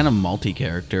kind of malty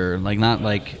character, like not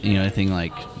like anything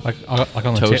like Like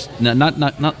on the toast. No, not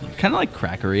kind of like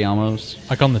crackery almost.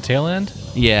 like on the tail end.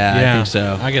 Yeah, I think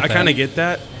so. I get I that. kind of get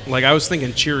that. Like I was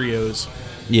thinking Cheerios.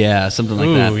 Yeah, something like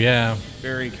Ooh, that. yeah.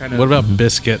 Very kind of. What about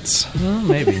biscuits?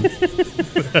 Maybe.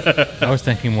 I was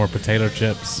thinking more potato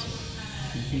chips.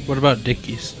 What about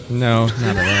Dickies? No,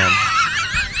 not at all.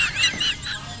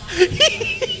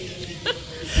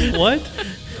 What?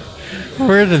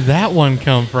 Where did that one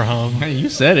come from? Hey, you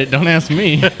said it. Don't ask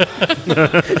me.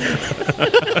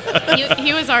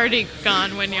 He was already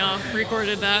gone when y'all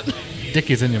recorded that.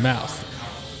 Dickies in your mouth.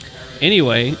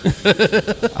 Anyway,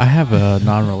 I have a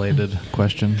non-related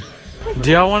question.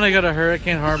 Do y'all want to go to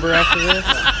Hurricane Harbor after this?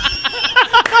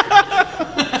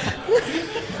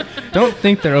 Don't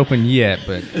think they're open yet,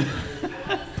 but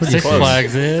Six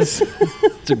Flags is.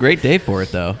 It's a great day for it,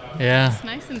 though. Yeah. It's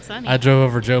nice and sunny. I drove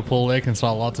over Joe Pool Lake and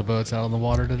saw lots of boats out on the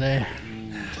water today.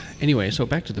 anyway, so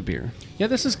back to the beer. yeah,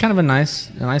 this is kind of a nice,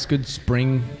 good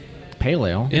spring pale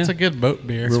ale. It's a good boat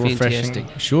beer. Real fantastic.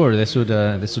 refreshing. Sure, this would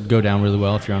go down really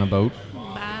well if you're on a boat.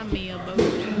 Buy me a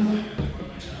boat.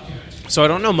 So I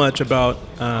don't know much about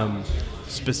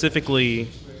specifically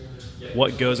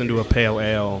what goes into a pale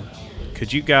ale.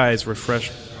 Could you guys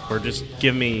refresh or just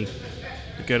give me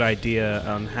a good idea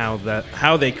on how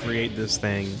they create this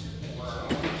thing?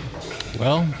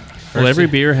 Well, Every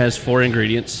beer has 4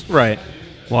 ingredients: Right.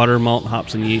 water, malt,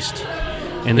 hops, and yeast.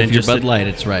 And then If you're just Bud Light,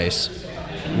 it's rice.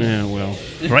 Yeah, well,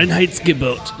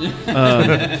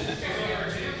 Reinheitsgebot.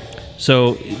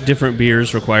 So different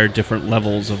beers require different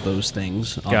levels of those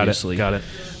things. Obviously, Got it.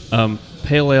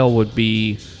 Pale ale would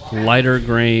be lighter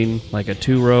grain, like a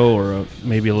 2-row or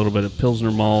maybe a little bit of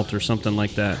Pilsner malt or something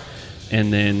like that.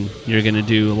 And then you're going to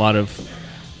do a lot of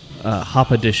hop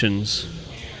additions.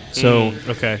 So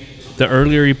Okay. the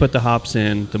earlier you put the hops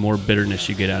in, the more bitterness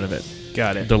you get out of it.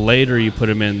 Got it. The later you put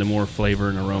them in, the more flavor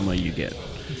and aroma you get.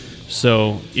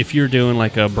 So if you're doing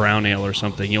like a brown ale or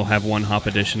something, you'll have 1 hop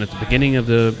addition at the beginning of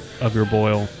your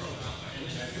boil,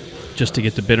 just to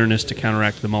get the bitterness to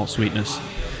counteract the malt sweetness.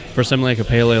 For something like a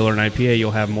pale ale or an IPA,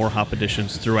 you'll have more hop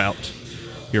additions throughout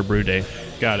your brew day.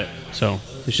 Got it. So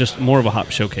it's just more of a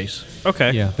hop showcase.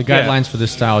 Okay. Yeah, the guidelines for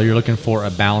this style, you're looking for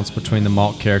a balance between the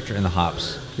malt character and the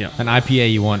hops. Yeah. An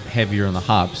IPA, you want heavier on the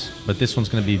hops, but this one's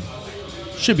going to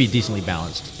should be decently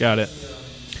balanced. Got it.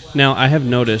 Now, I have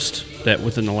noticed that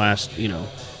within the last,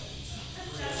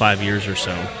 5 years or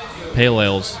so, pale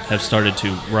ales have started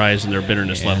to rise in their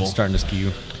bitterness level. It's starting to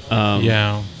skew.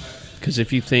 Yeah. Because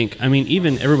if you think,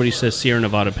 even everybody says Sierra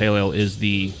Nevada Pale Ale is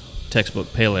the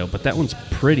textbook pale ale, but that one's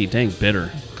pretty dang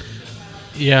bitter.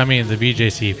 Yeah, the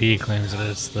BJCP claims that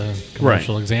it's the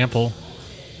commercial example.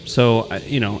 So,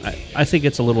 I think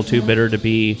it's a little too bitter to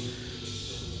be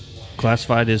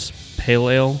classified as pale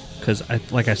ale because,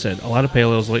 like I said, a lot of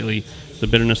pale ales lately, the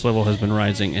bitterness level has been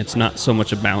rising. It's not so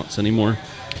much a balance anymore.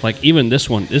 Like even this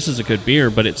one, this is a good beer,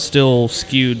 but it's still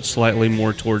skewed slightly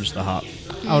more towards the hop.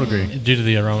 I would agree. Due to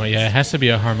the aroma, yeah, it has to be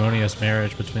a harmonious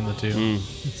marriage between the two.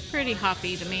 It's pretty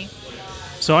hoppy to me.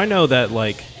 So I know that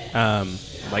like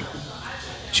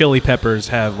chili peppers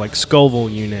have like Scoville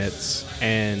units,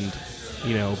 and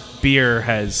beer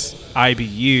has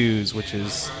IBUs, which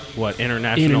is what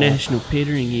international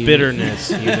bittering bitterness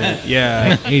unit.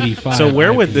 Yeah, 85. So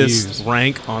where would IBUs. this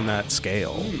rank on that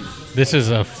scale? This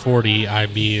is a 40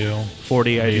 IBU.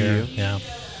 40 beer. IBU. Yeah.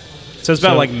 So it's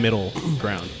about like middle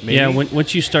ground. Maybe? Yeah,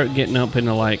 once you start getting up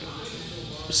into like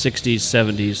 60s,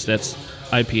 70s, that's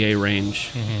IPA range.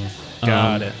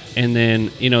 Got it. And then,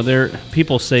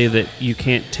 people say that you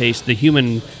can't taste, the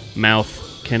human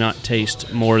mouth cannot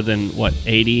taste more than,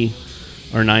 80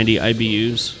 or 90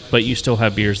 IBUs, but you still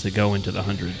have beers that go into the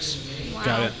hundreds. Wow.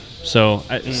 Got it. So,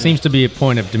 Seems to be a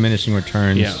point of diminishing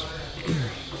returns. yeah.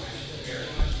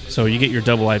 So you get your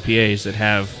double IPAs that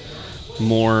have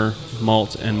more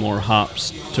malt and more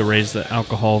hops to raise the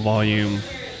alcohol volume.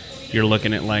 You're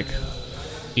looking at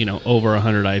over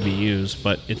 100 IBUs,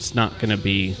 but it's not going to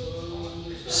be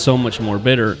so much more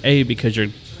bitter, because you're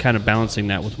kind of balancing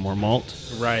that with more malt.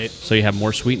 Right. So you have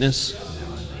more sweetness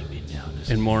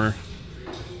and more,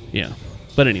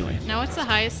 But anyway. Now, what's the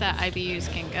highest that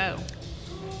IBUs can go?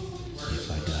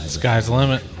 Sky's the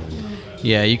limit.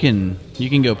 Yeah, you can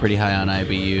go pretty high on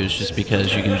IBUs just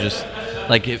because you can just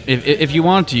like if you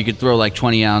want to, you could throw like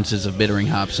 20 ounces of bittering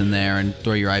hops in there and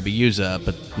throw your IBUs up,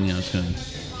 but it's going to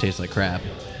taste like crap.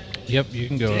 Yep, you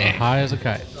can go high as a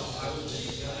kite.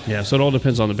 Yeah, so it all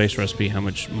depends on the base recipe, how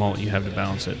much malt you have to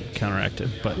balance it, counteract it.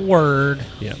 But Word.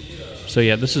 yeah. So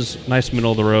yeah, this is nice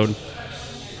middle of the road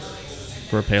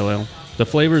for a pale ale. The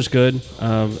flavor's good.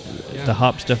 The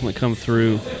hops definitely come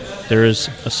through. There is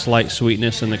a slight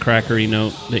sweetness in the crackery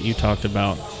note that you talked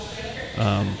about.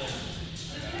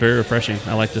 Very refreshing.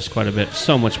 I like this quite a bit.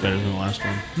 So much better than the last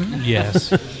one.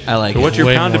 Yes. I like What's it. your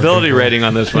Way more poundability good. rating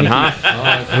on this one, huh?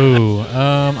 Ooh,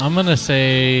 I'm gonna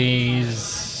say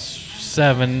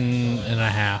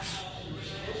 7.5.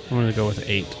 I'm going to go with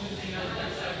 8.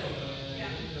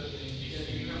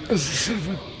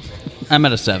 I'm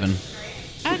at a 7.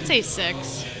 I would say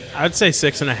 6. I'd say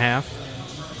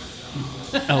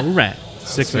 6.5. All right.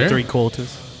 6 and 3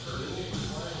 quarters.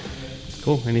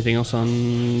 Cool. Anything else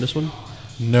on this one?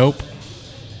 Nope.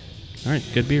 All right.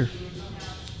 Good beer.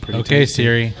 Okay,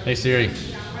 Siri. Hey, Siri.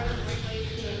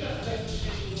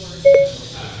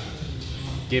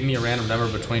 Give me a random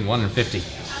number between 1 and 50.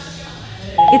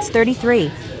 It's 33.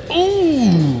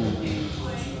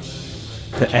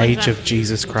 The age of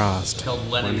Jesus Christ. Called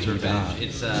Lenin's Revenge.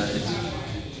 It's a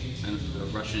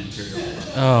Russian Imperial.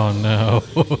 Oh no.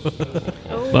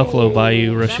 Buffalo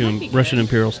Bayou that might be good. Russian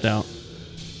Imperial Stout.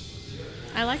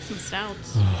 I like some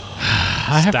stouts.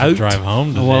 I have to drive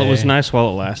home today. Well, it was nice while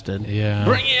it lasted. Yeah.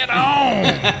 Bring it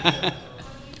on!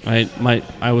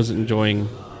 I was enjoying,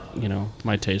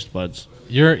 my taste buds.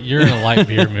 You're in a light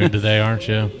beer mood today, aren't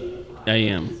you? I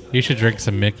am. You should drink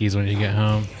some Mickeys when you get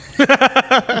home.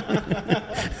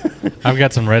 I've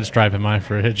got some Red Stripe in my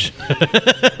fridge.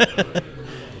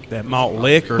 That malt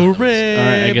liquor. Hooray! All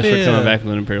right, I guess we're coming back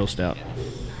with an Imperial Stout.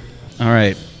 All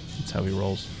right. That's how he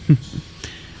rolls.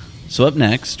 So up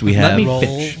next we Let have me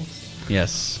finish.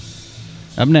 Yes.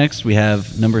 Up next we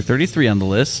have number 33 on the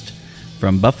list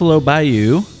from Buffalo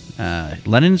Bayou,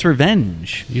 Lenin's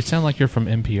Revenge. You sound like you're from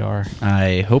NPR.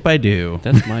 I hope I do.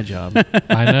 That's my job.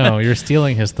 I know. You're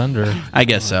stealing his thunder. I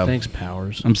guess so. Thanks,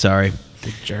 Powers. I'm sorry.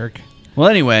 Big jerk. Well,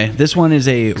 anyway, this one is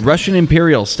a Russian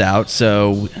Imperial Stout,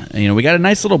 so we got a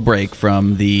nice little break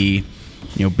from the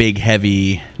big,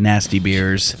 heavy, nasty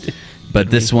beers.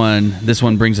 But this one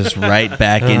brings us right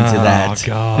back into that. Oh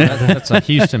God. That's a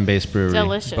Houston-based brewery.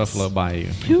 Delicious. Buffalo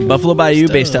Bayou. Buffalo Bayou,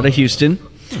 based out of Houston.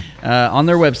 On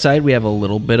their website, we have a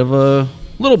little bit of a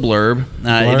little blurb.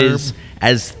 It is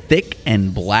as thick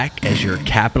and black as your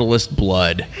capitalist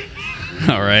blood.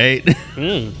 All right.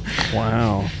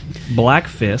 Wow. Black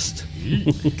Fist.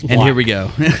 And here we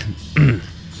go.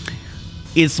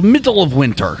 It's middle of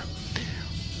winter.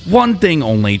 One thing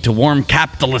only to warm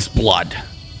capitalist blood,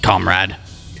 comrade.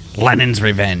 Lenin's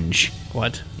revenge.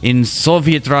 What? In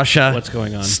Soviet Russia, What's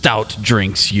going on? Stout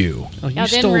drinks you. Oh, you Y'all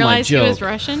stole didn't my realize he joke. was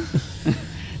Russian?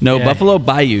 No, Yeah. Buffalo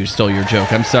Bayou stole your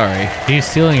joke. I'm sorry. He's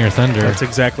stealing your thunder. That's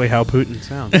exactly how Putin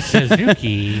sounds.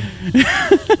 Suzuki.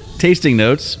 Tasting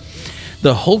notes.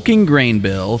 The hulking grain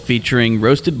bill featuring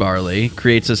roasted barley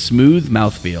creates a smooth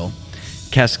mouthfeel.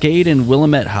 Cascade and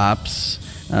Willamette hops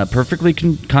perfectly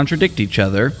contradict each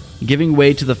other, giving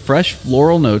way to the fresh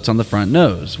floral notes on the front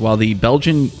nose, while the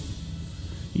Belgian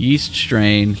yeast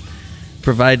strain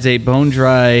provides a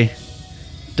bone-dry,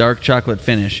 dark chocolate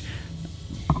finish.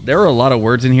 There are a lot of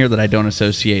words in here that I don't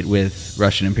associate with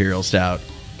Russian Imperial Stout.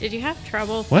 Did you have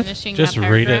trouble What? finishing Just that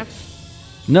read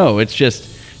paragraph? No, it's just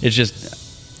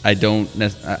I don't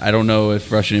know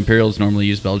if Russian Imperials normally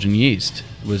use Belgian yeast.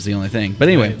 Was the only thing. But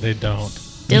anyway, They don't.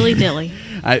 Dilly dilly.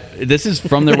 This is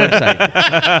from their website.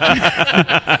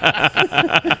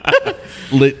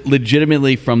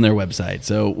 Legitimately from their website.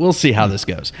 So we'll see how this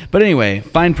goes. But anyway,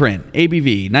 fine print.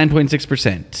 ABV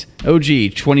 9.6%.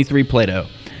 OG 23 Plato.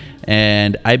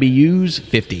 And IBUs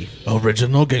 50.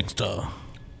 Original gangsta.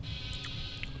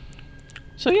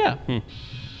 So yeah.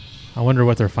 I wonder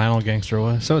what their final gangster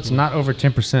was. So it's not over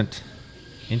 10%.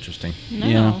 Interesting. No.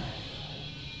 Yeah.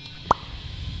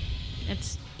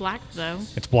 It's black, though.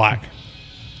 It's black.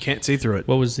 Can't see through it.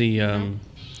 What was the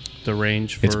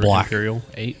range for It's black. Imperial?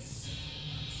 8?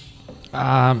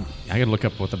 I gotta look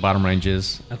up what the bottom range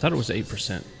is. I thought it was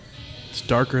 8%. It's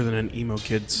darker than an emo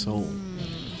kid's soul.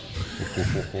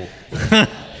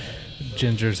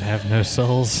 Gingers have no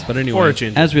souls. But anyway,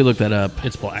 Origin. As we look that up,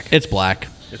 it's black. it's black.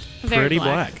 Very Pretty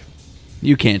black. black.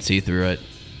 You can't see through it.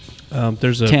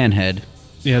 There's a Tan head.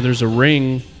 there's a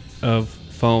ring of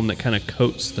foam that kind of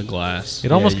coats the glass.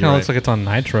 It almost you're kind of looks right. like it's on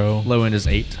nitro Low end is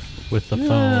 8. with the A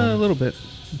foam. little bit.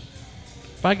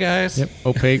 Bye, guys. Yep.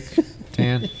 Opaque.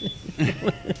 Tan.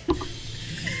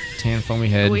 Tan foamy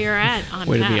head. We are at on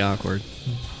Way to tap. be awkward.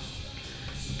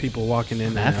 People walking in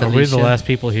and Math Are out. we the Alicia. last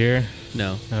people here?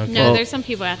 No. Okay. No, there's some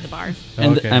people at the bar.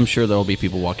 And Okay. I'm sure there will be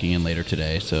people walking in later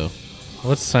today. So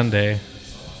What's Sunday?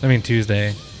 I mean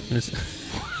Tuesday.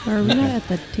 Are we not at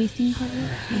the tasting part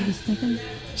yet? Maybe sniffing?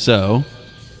 So,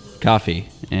 coffee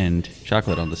and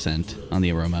chocolate on the scent, on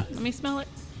the aroma. Let me smell it.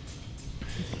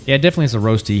 Yeah, it definitely is a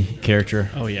roasty character.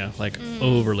 Oh yeah, like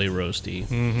overly roasty.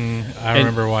 I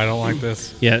remember why I don't like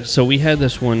this. Yeah, so we had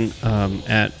this one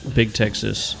at Big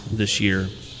Texas this year,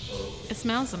 It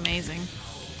smells amazing.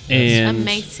 and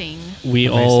Amazing. we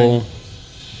Amazing. all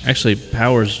actually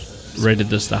Powers rated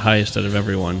this the highest out of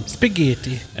everyone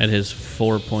Spaghetti. at his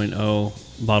 4.0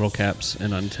 bottle caps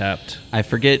and untapped. I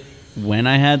forget when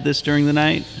I had this during the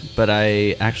night, but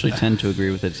I actually tend to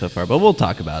agree with it so far. But we'll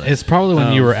talk about it. It's probably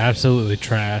when you were absolutely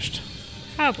trashed.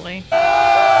 Probably.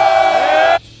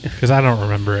 Because I don't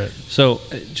remember it. So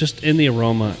just in the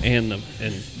aroma and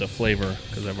the flavor,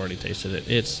 because I've already tasted it,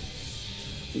 it's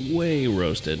way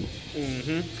roasted.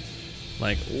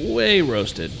 Like way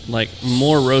roasted, like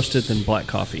more roasted than black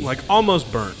coffee. Like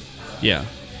almost burnt. Yeah,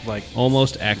 Like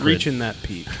almost acrid. reaching that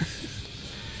peak.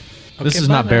 This Okay, is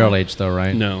bye not now. barrel aged though,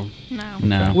 right? No. No.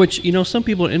 no. Which, some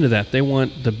people are into that. They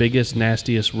want the biggest,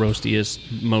 nastiest,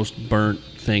 roastiest, most burnt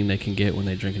thing they can get when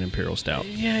they drink an Imperial Stout.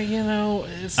 Yeah,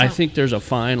 it's I think there's a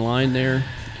fine line there,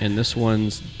 and this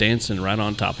one's dancing right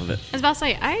on top of it. I was about to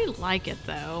say, I like it,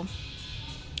 though.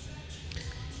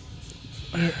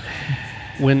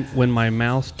 When my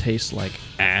mouth tastes like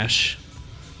ash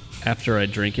after I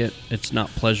drink it, it's not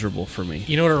pleasurable for me.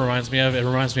 You know what it reminds me of? It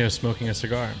reminds me of smoking a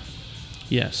cigar.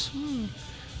 Yes.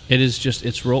 It is just,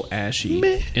 it's real ashy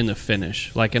in the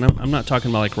finish. Like, and I'm not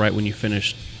talking about like right when you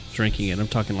finish drinking it. I'm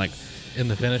talking like In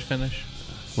the finish?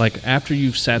 Like after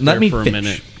you've sat Let there me for a finish.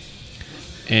 minute,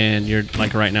 and you're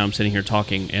like right now I'm sitting here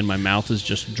talking, and my mouth is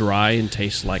just dry and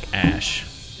tastes like ash.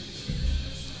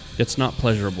 It's not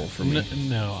pleasurable for me.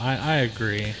 No, I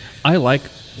agree. I like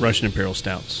Russian Imperial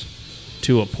Stouts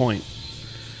to a point.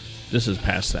 This is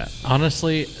past that.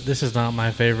 Honestly, this is not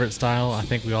my favorite style. I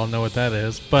think we all know what that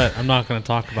is, but I'm not going to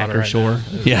talk about Hacker it right Shore.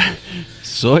 now. Yeah.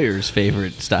 Sawyer's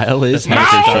favorite style is That's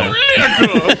Hacker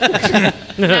Shore.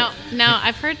 Now,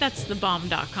 I've heard that's the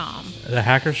bomb.com. The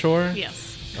Hacker Shore? Yes.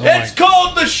 Oh my-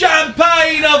 called the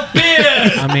champagne of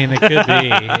beer. I mean, it could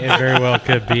be. It very well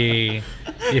could be.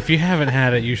 If you haven't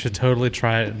had it, you should totally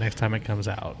try it next time it comes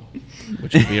out.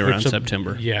 Which would be around Which will-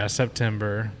 September. Yeah,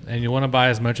 September. And you want to buy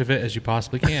as much of it as you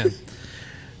possibly can.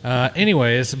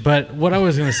 Anyways, but what I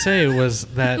was going to say was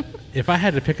that if I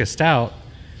had to pick a stout,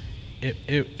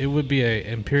 it would be a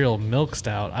imperial milk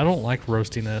stout. I don't like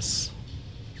roastiness.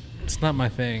 It's not my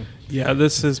thing. Yeah,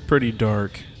 this is pretty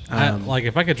dark. Like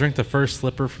if I could drink the first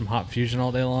slipper from Hop Fusion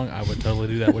all day long, I would totally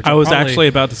do that. Which I was actually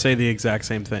about to say the exact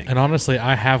same thing. And honestly,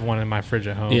 I have one in my fridge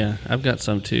at home. Yeah, I've got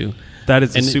some too. That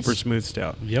is a super smooth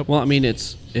stout. Yep. Well, I mean,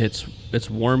 it's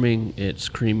warming, it's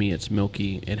creamy, it's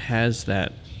milky. It has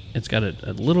that. It's got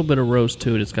a little bit of roast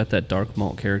to it. It's got that dark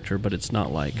malt character, but it's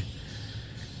not like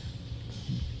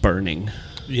burning.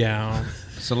 Yeah.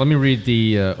 So let me read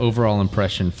the overall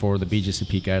impression for the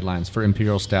BJCP guidelines for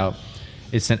Imperial Stout.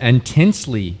 It's an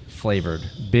intensely flavored,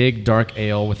 big, dark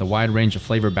ale with a wide range of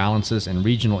flavor balances and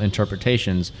regional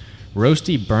interpretations,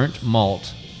 roasty burnt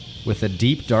malt with a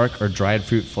deep, dark, or dried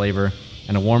fruit flavor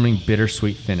and a warming,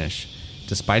 bittersweet finish.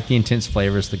 Despite the intense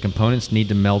flavors, the components need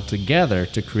to meld together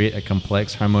to create a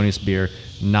complex, harmonious beer,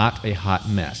 not a hot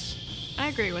mess. I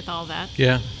agree with all that.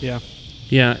 Yeah.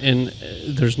 Yeah, and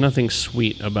there's nothing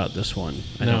sweet about this one,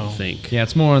 I don't think. Yeah,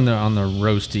 it's more on the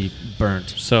roasty, burnt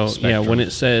So, spectrum. yeah, when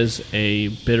it says a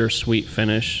bittersweet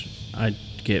finish, I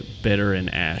get bitter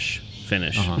and ash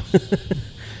finish.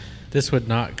 This would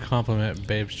not complement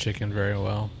Babe's chicken very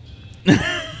well.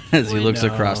 As he looks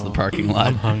across the parking lot.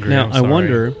 I'm hungry. Now, I'm I sorry.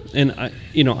 wonder, and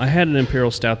I had an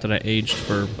Imperial Stout that I aged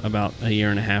for about a year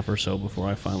and a half or so before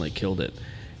I finally killed it,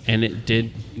 and it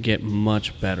did get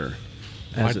much better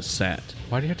as it sat.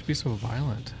 Why do you have to be so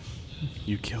violent?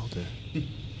 You killed it.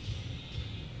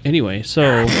 Anyway, so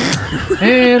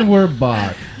and we're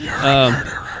back.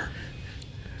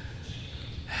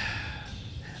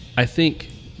 I think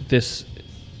this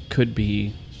could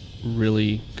be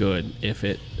really good if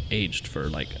it aged for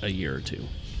like a year or two.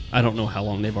 I don't know how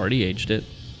long they've already aged it.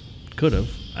 Could have.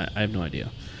 I have no idea.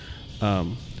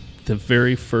 The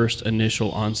very first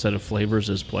initial onset of flavors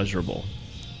is pleasurable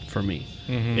for me.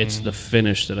 Mm-hmm. It's the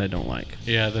finish that I don't like.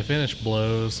 Yeah, the finish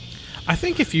blows. I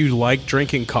think if you like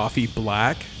drinking coffee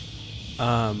black,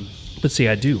 But see,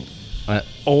 I do.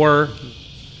 or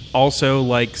also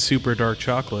like super dark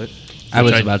chocolate, I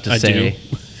was I- about to I say,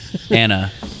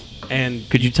 Anna, and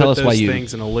Could you put tell us those why you-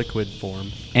 things in a liquid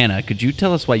form? Anna, could you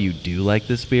tell us why you do like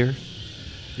this beer?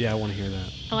 Yeah, I want to hear that.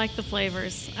 I like the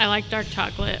flavors. I like dark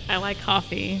chocolate. I like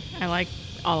coffee. I like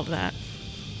all of that.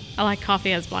 I like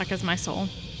coffee as black as my soul.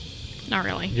 Not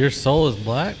really. Your soul is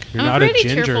black? You're I'm not a a pretty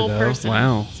ginger, cheerful though. person.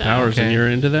 Wow. So- Powers, and Okay. you're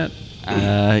into that?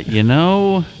 You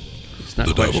know, He's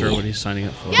not quite sure what he's signing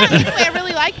up for. Yeah, anyway, I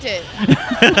really liked it.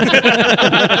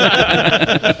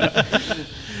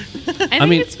 I think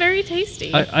mean, it's very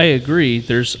tasty. I agree.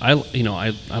 I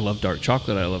love dark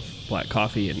chocolate. I love black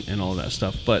coffee and all of that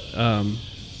stuff. But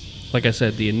like I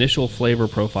said, the initial flavor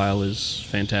profile is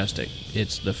fantastic.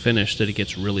 It's the finish that it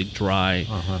gets really dry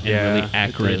and Yeah. really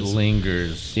acrid. It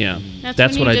lingers. Yeah,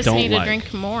 That's when what you I just don't need like. to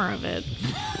drink more of it.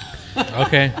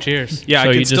 Okay, cheers. Yeah, So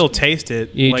I you can still just- taste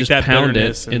it. You like just that pound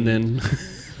bitterness it and then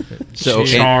so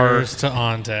Cheers to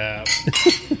On Tap.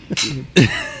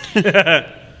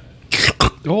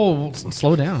 Oh,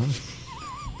 slow down.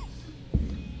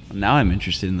 now I'm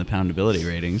interested in the poundability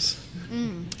ratings.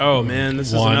 Oh man, this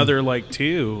is One. another like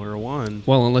 2 or 1.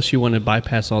 well, unless you want to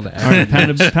bypass all the All right, acrid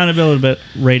notes. poundability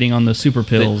rating on the super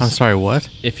pills. I'm sorry, what?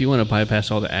 If you want to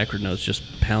bypass all the acrid notes, just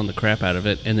pound the crap out of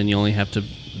it, and then you only have to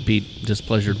be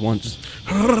displeasured once.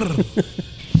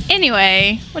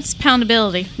 Anyway, what's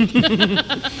poundability?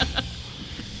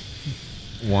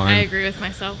 One. I agree with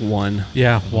myself. One.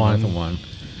 Yeah, One. one.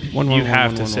 One. You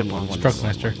have to sip on one.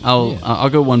 Struckmeister. I'll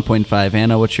go 1.5.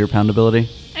 Anna, what's your poundability?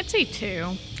 I'd say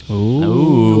 2.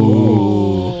 Ooh.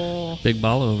 Big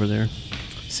ball over there.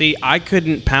 See, I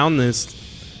couldn't pound this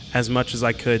as much as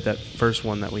I could that first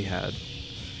one that we had.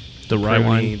 The rye Creamy-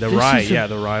 wine. The This rye, is a- yeah,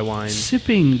 the rye wine.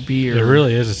 Sipping beer. It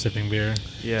really is a sipping beer.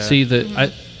 Yeah. See,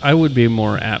 I would be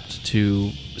more apt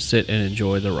to sit and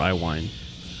enjoy the rye wine,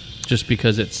 just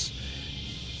because it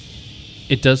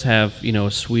does have a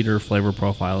sweeter flavor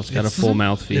profile. It's got a full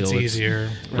mouthfeel. It's easier.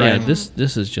 Yeah, Right. this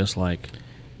is just like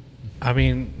I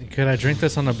mean, could I drink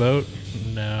this on a boat?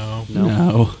 No.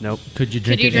 No. Nope. Could you Could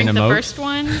drink you it in drink a the moat? first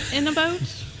one in a boat?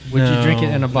 Would you drink it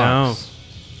in a No. box?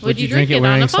 Would you drink it on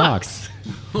wearing a box? socks?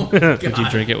 Could you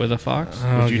drink it with a fox?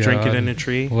 Oh, Would you drink it God. in a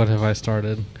tree? What have I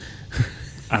started?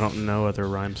 I don't know other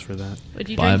rhymes for that. Would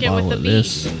you Buy a drink it with bottle the of bee?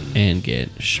 this and get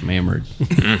schmammered.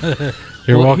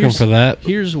 You're Well, welcome here's- for that.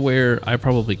 Here's where I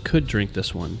probably could drink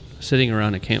this one, sitting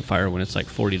around a campfire when it's like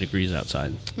 40 degrees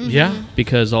outside. Yeah.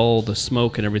 Because all the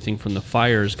smoke and everything from the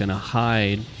fire is going to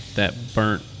hide that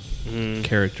burnt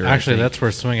character. I Actually, think. that's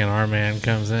where Swingin' Our Man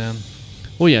comes in.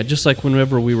 Well, yeah, just like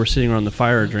whenever we were sitting around the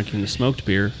fire drinking the smoked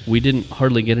beer, we didn't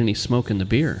hardly get any smoke in the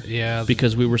beer. Yeah.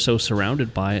 Because we were so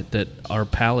surrounded by it that our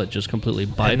palate just completely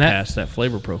bypassed that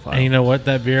flavor profile. And you know what?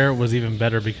 That beer was even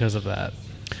better because of that.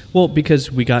 Well,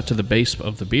 because we got to the base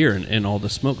of the beer and all the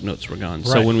smoke notes were gone.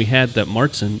 So Right. when we had that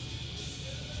Marzen,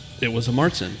 it was a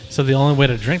Marzen. So the only way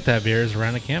to drink that beer is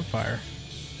around a campfire.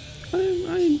 I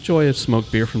enjoy a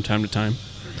smoked beer from time to time.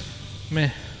 Meh.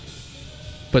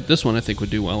 But this one I think would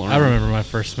do well around. I remember my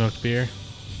first smoked beer.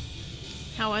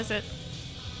 How was it?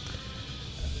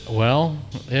 Well,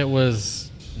 it was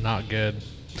not good.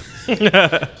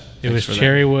 It was for that.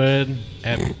 cherry wood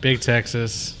at Big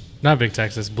Texas. Not Big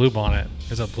Texas, Blue Bonnet.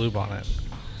 It's a Blue Bonnet.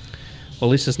 Well,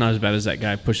 at least it's not as bad as that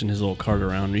guy pushing his little cart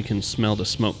around. You can smell the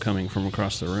smoke coming from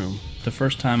across the room. The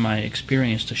first time I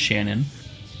experienced a Shannon.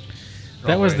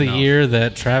 That was the year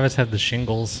that Travis had the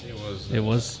shingles. It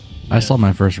was. I saw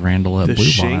my first Randall at The Blue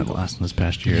shingle. Bonnet this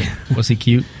past year. Was he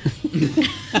cute?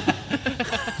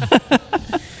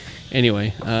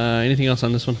 Anyway, anything else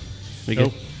on this one? We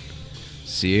good?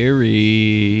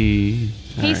 Siri.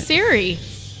 Hey, Siri.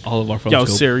 All of our phones Yo,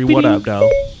 go Siri, what up, dog?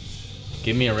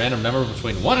 Give me a random number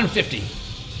between 1 and 50.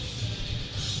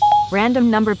 Random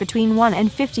number between 1 and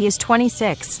 50 is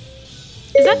 26.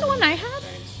 Is that the one I had?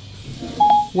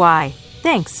 Why?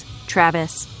 Thanks,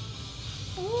 Travis.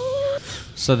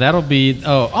 So that'll be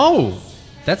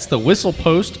that's the Whistle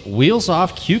Post Wheels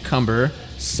Off Cucumber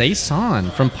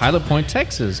Saison from Pilot Point,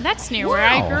 Texas. That's near where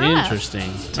I grew up. Interesting.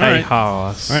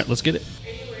 Tejas. All right, let's get it.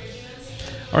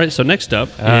 All right, so next up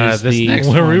is the next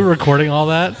Were we one. recording all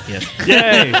that? Yes.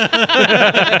 Yay!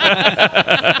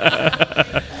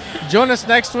 Join us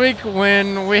next week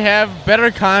when we have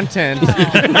better content.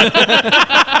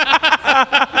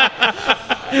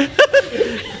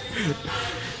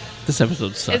 This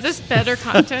episode sucks. Is this better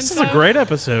content? This is a great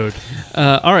episode.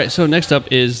 All right, so next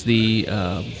up is the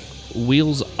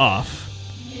Wheels Off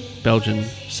Belgian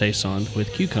Saison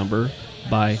with Cucumber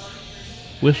by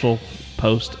Whistle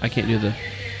Post. I can't do the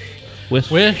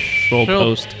Whistle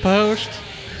Post.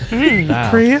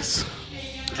 Chris?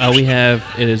 We have,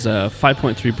 it is a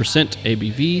 5.3%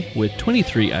 ABV with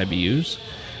 23 IBUs.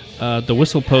 The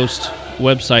Whistle Post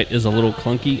website is a little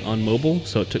clunky on mobile,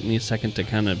 so it took me a second to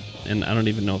kind of, and I don't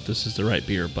even know if this is the right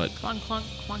beer, but Clunk, clunk,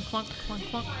 clunk, clunk, clunk,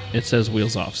 clunk. it says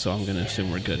Wheels Off, so I'm going to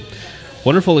assume we're good.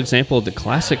 Wonderful example of the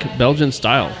classic Belgian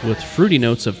style with fruity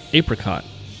notes of apricot.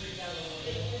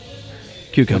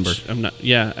 Cucumber.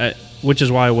 Which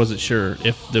is why I wasn't sure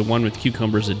if the one with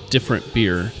cucumber is a different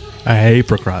beer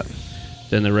Apricot.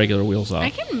 than the regular Wheels Off. I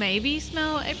can maybe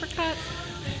smell apricot.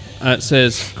 It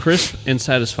says crisp and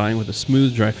satisfying with a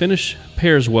smooth, dry finish.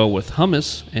 Pairs well with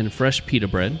hummus and fresh pita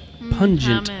bread.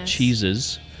 Pungent hummus.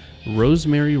 cheeses.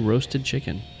 Rosemary roasted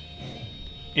chicken.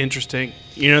 Interesting.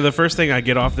 You know, the first thing I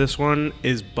get off this one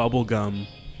is bubble gum.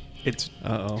 It's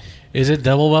Is it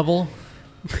double bubble?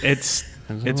 it's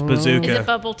Is it bazooka.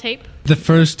 bubble tape? The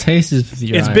first taste is with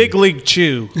your It's eyes. big league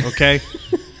chew. Okay.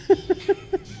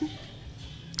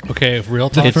 Okay, real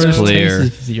talk. It's First clear.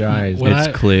 taste is with your eyes. When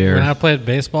It's clear. When I played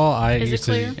baseball, I Is it used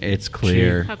clear? to. It's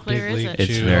clear. How clear Big is league it?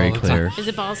 It's chew very all the clear. time. Is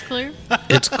it balls clear?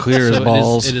 It's clear So as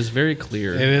balls. It is very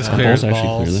clear. It is Uh, clear as balls actually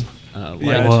balls.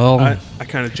 clear, Yeah, Well, I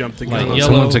kind of jumped the like gun.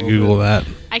 yellow- Someone to Google that.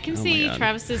 I can Oh see God.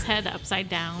 Travis's head upside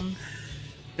down.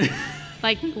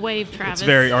 Like wave Travis. It's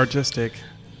very artistic.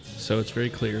 So it's very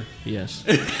clear. Yes.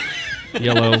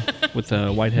 Yellow with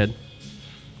a white head.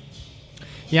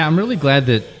 Yeah, I'm really glad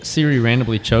that Siri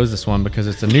randomly chose this one because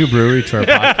it's a new brewery to our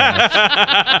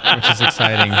podcast, which is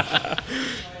exciting.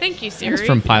 Thank you, Siri. It's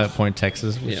from Pilot Point,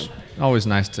 Texas. Which Yeah. always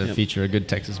nice to feature a good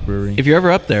Texas brewery. If you're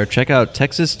ever up there, check out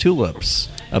Texas Tulips.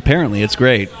 Apparently, it's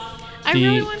great. I the-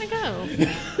 really want to go.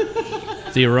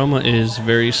 The aroma is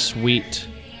very sweet.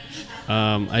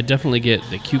 I definitely get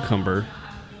the cucumber.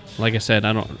 Like I said,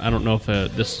 I don't know if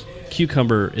this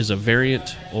cucumber is a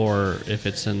variant or if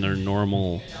it's in their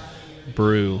normal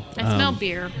brew. I smell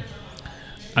beer.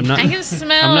 I'm not. I can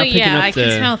smell. I'm not picking Yeah, up I can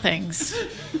the- smell things.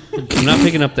 I'm not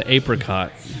picking up the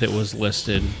apricot that was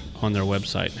listed on their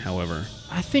website. However,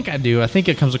 I think I do. I think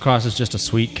it comes across as just a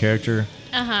sweet character.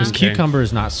 Uh-huh. Because Okay. cucumber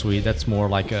is not sweet. That's more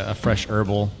like a fresh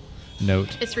herbal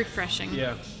note. It's refreshing.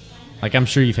 Yeah. Like I'm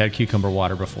sure you've had cucumber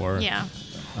water before. Yeah.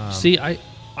 see,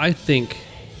 I think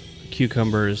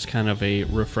cucumber is kind of a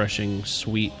refreshing,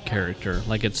 sweet character.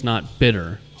 Like it's not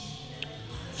bitter.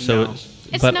 So, No.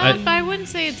 It's but not, but I wouldn't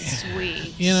say it's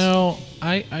sweet. You know,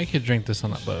 I could drink this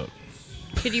on a boat.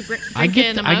 Could you drink I it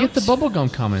get in a I get the moat?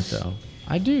 bubblegum comment though.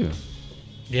 I do.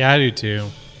 Yeah, I do too.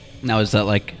 Now, is that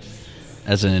like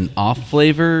as an off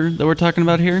flavor that we're talking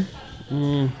about here?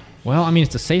 Well, I mean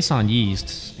it's a saison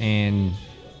yeast, and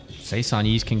Saison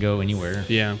yeast can go anywhere.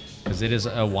 Yeah. Because it is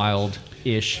a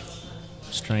wild-ish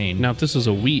strain. Now, if this was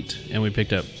a wheat and we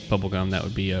picked up bubblegum, that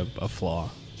would be a flaw.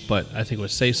 But I think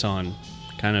with Saison,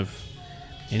 kind of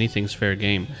anything's fair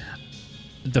game.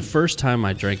 The first time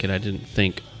I drank it, I didn't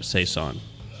think Saison.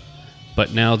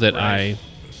 But now that I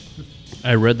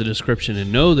read the description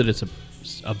and know that it's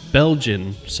a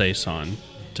Belgian Saison,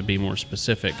 to be more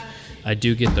specific, I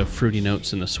do get the fruity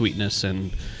notes and the sweetness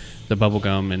and the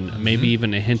bubblegum and maybe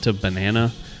even a hint of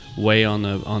banana way on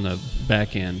the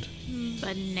back end.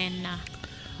 Banana.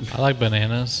 I like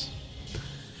bananas.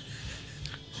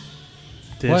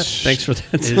 What? Thanks for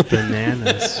that. Is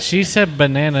bananas. She said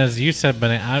bananas. You said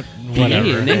banana.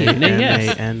 Whatever.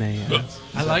 Bananas.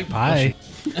 I like pie.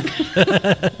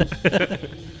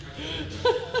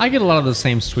 I get a lot of the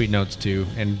same sweet notes too,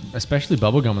 and especially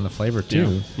bubblegum in the flavor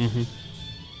too. Yeah. Mm-hmm.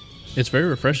 It's very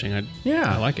refreshing.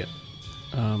 I like it.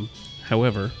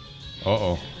 However,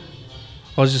 I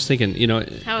was just thinking,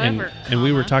 However, and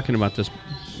we were talking about this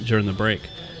during the break.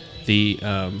 The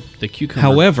cucumber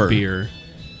However. beer.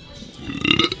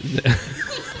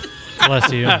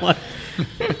 Bless you.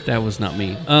 That was not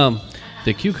me.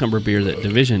 The cucumber beer that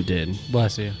Division did.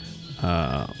 Bless you.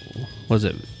 Was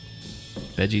it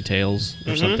Veggie Tales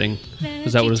or something?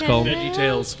 Is that what it's called? Veggie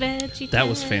Tales. That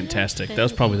was fantastic. That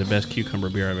was probably the best cucumber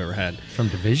beer I've ever had. From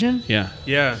Division? Yeah.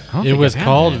 Yeah. It was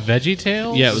called Veggie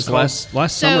Tales? Yeah, it was last So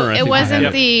summer. I it think wasn't I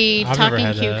had the I've never talking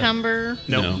had that. cucumber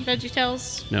No.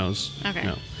 VeggieTales? No, it was, Okay.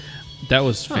 no. That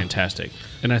was fantastic.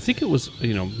 And I think it was,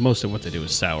 most of what they do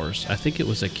is sours. I think it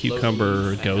was a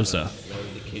cucumber goza,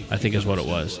 I think is what it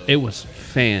was. It was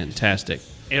fantastic.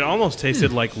 It almost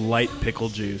tasted like light pickle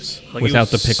juice. Like Without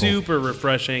it was the pickle. super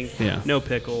refreshing. Yeah. No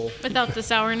pickle. Without the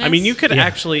sourness? I mean, you could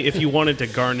actually, if you wanted to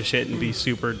garnish it and be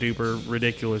super duper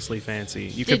ridiculously fancy,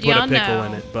 you could Did put a y'all pickle know-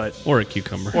 in it. But Or a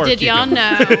cucumber. or a Did y'all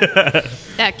cucumber. know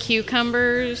that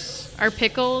cucumbers or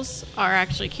pickles are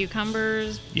actually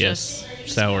cucumbers? Yes.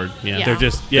 Just- Soured. Yeah. Yeah. They're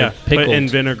just, They're put pickled. in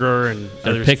vinegar and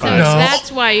They're other pickled. So spices.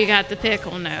 that's why you got the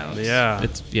pickle notes. Yeah.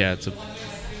 It's a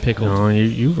pickled No,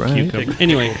 you right. cucumber.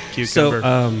 Anyway, Cucumber.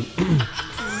 so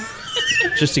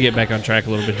just to get back on track a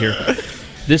little bit here,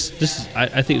 this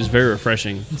I think is very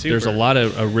refreshing. There's a lot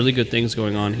of really good things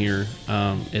going on here.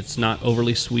 It's not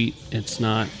overly sweet. It's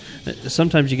not.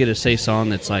 Sometimes you get a saison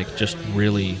that's like just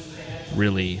really,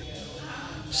 really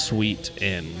sweet,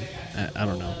 and I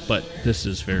don't know. But this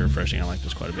is very refreshing. I like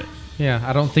this quite a bit. Yeah,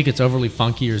 I don't think it's overly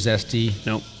funky or zesty.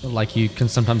 Nope. Like you can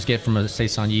sometimes get from a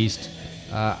Saison yeast.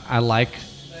 I like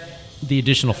the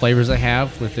additional flavors they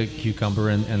have with the cucumber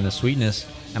and the sweetness,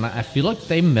 and I feel like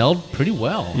they meld pretty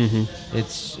well. Mm-hmm.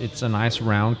 It's a nice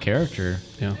round character.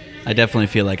 Yeah. I definitely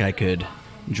feel like I could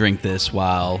drink this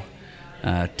while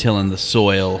tilling the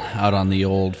soil out on the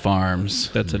old farms.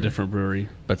 That's a different brewery.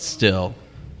 But still.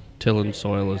 Tilling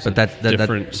soil is But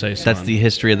different saison. That's the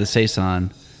history of the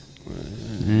saison.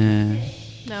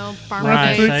 No, farmer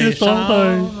Right. days.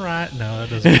 Right. No, that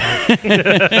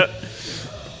doesn't work.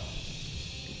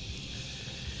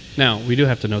 Now, we do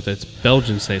have to note that it's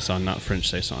Belgian saison, not French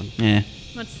saison. Yeah.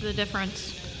 What's the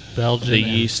difference? Belgian The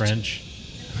and yeast. French.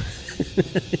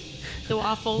 The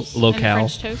waffles Locale.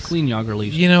 and French toast? Clean Yager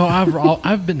leaves.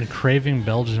 I've been craving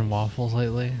Belgian waffles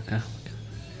lately.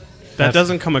 That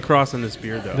doesn't come across in this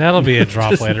beer, though. That'll be a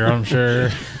drop later, I'm sure.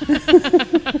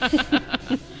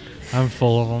 I'm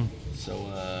full of them.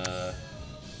 So,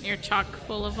 You're chock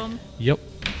full of them? Yep.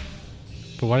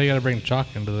 But why do you got to bring chalk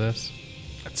into this?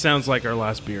 It sounds like our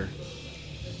last beer.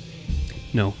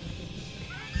 No.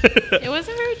 It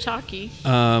wasn't very chalky.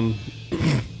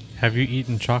 Have you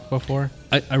eaten chalk before?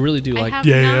 I really do I like. have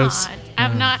not.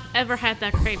 I've not ever had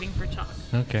that craving for chalk.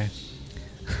 Okay.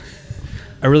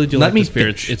 I really do Let like me this beer.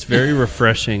 finish. It's very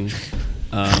refreshing.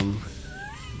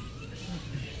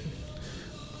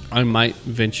 I might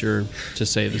venture to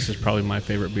say this is probably my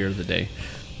favorite beer of the day.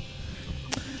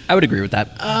 I would agree with that.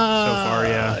 So far,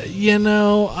 yeah.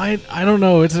 I don't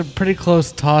know. It's a pretty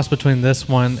close toss between this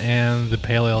one and the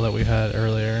pale ale that we had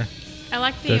earlier. I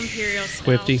like the The Imperial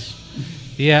Swifty. Stout.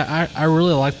 Yeah, I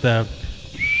really like the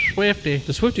Swifty.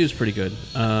 The Swifty was pretty good.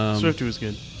 Swifty was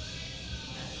good.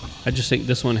 I just think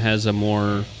this one has a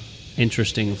more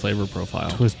interesting flavor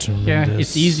profile. It was tremendous. Yeah,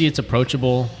 it's easy. It's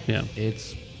approachable. Yeah.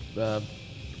 It's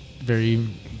very,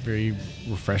 very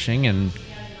refreshing, and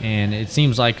it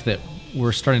seems like that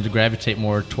we're starting to gravitate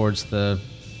more towards the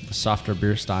softer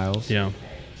beer styles. Yeah.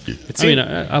 I mean,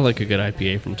 I like a good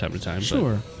IPA from time to time.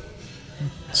 Sure.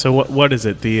 So what is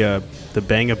it? The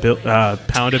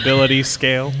poundability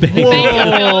scale?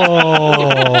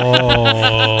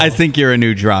 I think you're a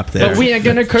new drop there. But we ain't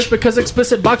gonna curse because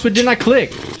explicit box we did not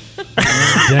click.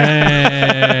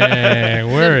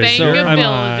 Dang, where is The your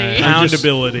bankability.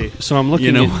 Poundability. So I'm looking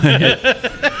You know at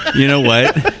what? You know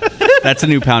what? That's a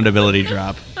new poundability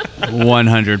drop.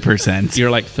 100%.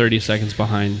 you're like 30 seconds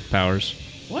behind Powers.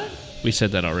 What? We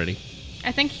said that already.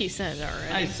 I think he said it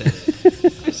already. I said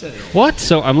it. What?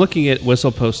 So I'm looking at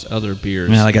Whistle Post other beers.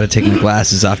 Well, I got to take my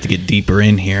glasses off to get deeper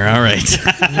in here. All right.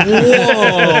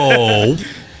 Whoa.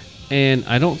 And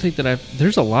I don't think that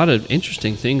there's a lot of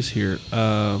interesting things here.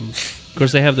 Of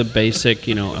course, they have the basic,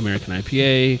 American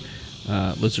IPA,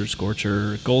 Lizard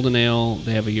Scorcher, Golden Ale.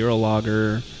 They have a Euro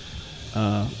Lager,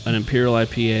 an Imperial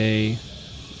IPA,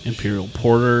 Imperial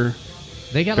Porter.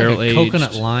 They got barrel like a aged.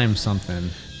 coconut lime something.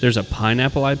 There's a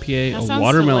pineapple IPA, That a sounds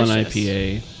watermelon delicious.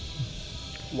 IPA.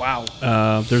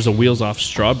 Wow. There's a Wheels Off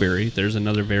strawberry. There's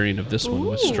another variant of this one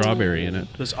with strawberry in it.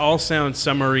 This all sounds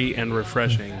summery and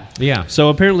refreshing. Yeah. So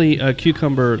apparently,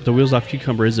 cucumber, the Wheels Off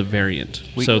cucumber is a variant.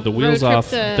 So the Wheels Road trip Off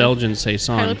to Belgian Pilot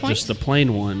saison, Point? just the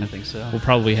plain one, I think so. will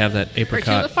probably have that For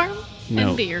apricot Tulip Farm No.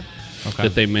 and beer.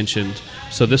 that they mentioned.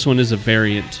 So this one is a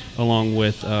variant, along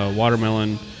with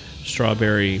watermelon,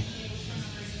 strawberry.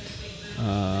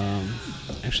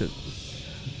 Actually,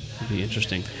 it'd be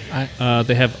interesting.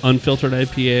 They have unfiltered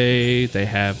IPA. They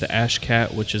have the Ash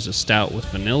Cat, which is a stout with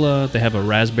vanilla. They have a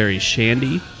raspberry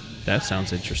shandy. That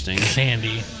sounds interesting.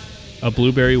 Shandy? A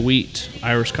blueberry wheat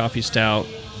Irish coffee stout.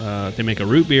 They make a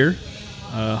root beer,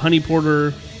 honey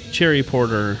porter, cherry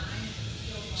porter.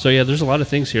 So yeah, there's a lot of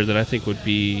things here that I think would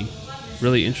be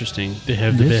really interesting. They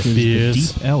have the This best is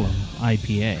beers. the Deep Ellum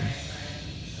IPA.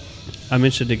 I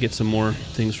mentioned to get some more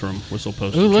things from Whistle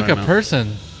Post. Ooh, to look, try a 'em out.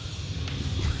 person.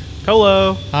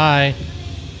 Hello. Hi.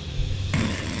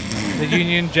 The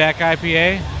Union Jack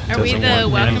IPA. Are we Doesn't the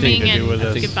want welcoming anything to do and with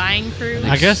us. goodbying crew?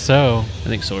 I guess so. I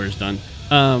think Sawyer's done.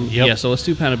 Yep. Yeah, so let's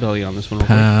do poundability on this one real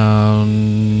quick.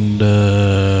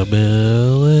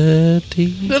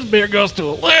 Poundability. This beer goes to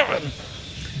 11.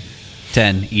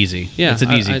 10. Easy. Yeah, It's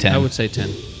an easy 10. I would say 10.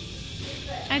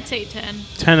 I'd say 10.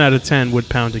 10 out of 10 would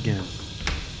pound again.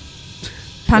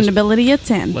 Poundability at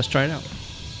 10. Let's try it out.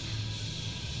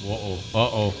 Chug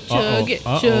it, chug it,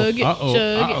 chug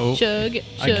it, chug it,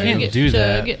 I chug can't it, do chug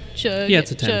that. it, chug Yeah, it,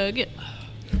 it's a 10. chug it.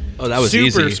 Oh, that was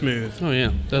Super easy. smooth. Oh,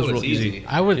 yeah. That was real easy.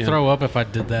 I would Yeah. throw up if I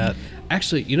did that.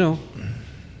 Actually,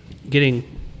 getting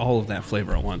all of that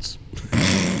flavor at once.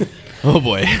 Oh,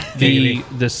 boy.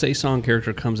 The saison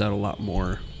character comes out a lot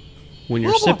more. When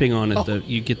you're sipping on it,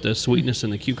 you get the sweetness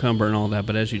and the cucumber and all that,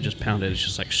 but as you just pound it, it's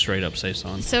just like straight up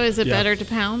saison. So is it better to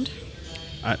pound?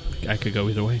 I could go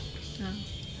either way.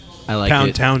 I like Pound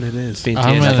it. town it is.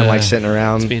 Fantastic. Nothing like sitting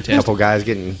around, It's a fantastic. couple guys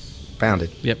getting pounded.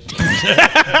 Yep.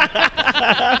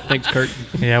 Thanks, Kurt.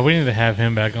 Yeah, we need to have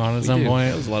him back on at some Dude,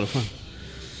 point. That was a lot of fun.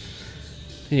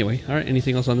 Anyway, all right.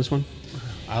 Anything else on this one?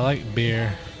 I like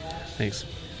beer. Thanks.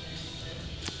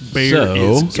 Beer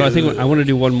is So I think I want to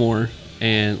do one more,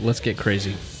 and let's get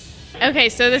crazy. Okay,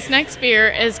 so this next beer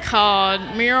is called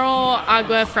Mural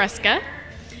Agua Fresca.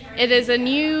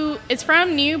 It's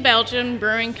from New Belgium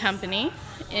Brewing Company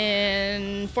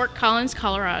in Fort Collins,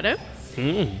 Colorado.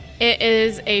 It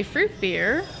is a fruit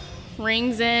beer,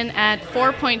 rings in at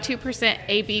 4.2%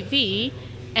 ABV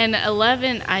and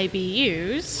 11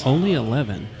 IBUs. Only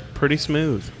 11. Pretty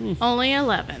smooth. Only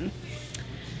 11.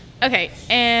 Okay,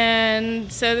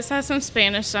 and so this has some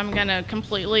Spanish, so I'm going to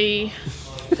completely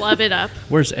flub it up.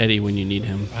 Where's Eddie when you need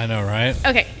him? I know, right?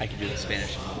 Okay. I can do the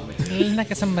Spanish.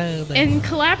 In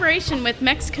collaboration with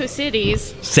Mexico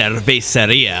City's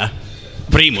Cervecería.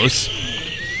 Primus.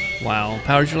 Wow.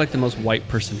 Powers, you're like the most white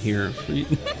person here. Keep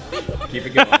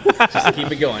it going. Just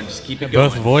keep it going. Just keep it going.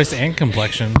 Both voice and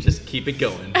complexion. Just keep it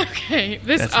going. Okay,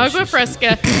 this That's what Agua she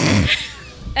Fresca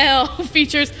L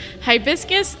features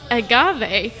hibiscus,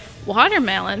 agave,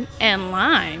 watermelon, and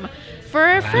lime for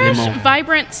a fresh,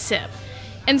 vibrant sip.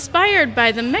 Inspired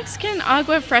by the Mexican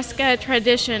Agua Fresca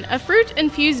tradition of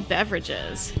fruit-infused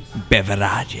beverages.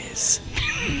 Beverages.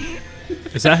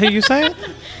 Is that how you say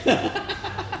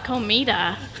it?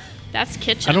 Comida. That's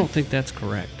kitchen. I don't think that's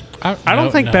correct. I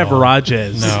don't think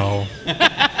beverages No.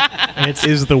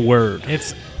 is the word.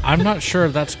 I'm not sure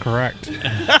if that's correct.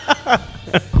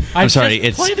 I'm sorry,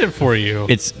 just played it for you.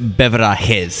 It's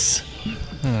beverages.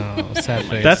 Oh, sad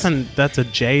face. That's a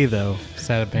J though.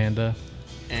 Sad panda.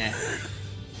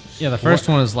 Yeah, the first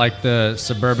one is like the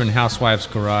suburban housewife's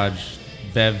garage.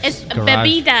 It's garage.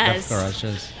 bebidas.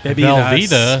 Garages.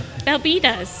 Velveeta.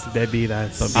 Bebidas.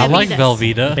 Bebidas. I like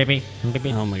Velveeta.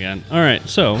 Velveeta. Oh my god. All right,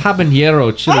 so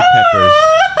Habanero chili peppers.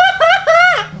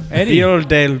 Eddie. Biol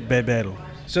del Bebel.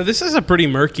 So this is a pretty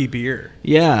murky beer.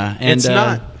 Yeah, and It's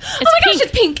not.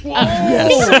 It's pink.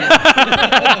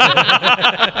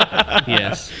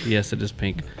 Yes. yes, it is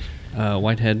pink.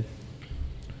 Whitehead.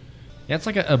 Yeah, it's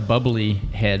like a bubbly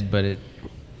head, but it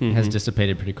has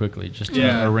dissipated pretty quickly. Just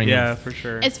a ring. Yeah, for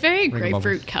sure. It's very Ring of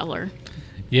grapefruit bubbles. color.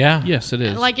 Yeah. Yes, it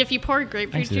is. Like if you pour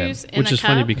grapefruit see that. juice in Which a is cup,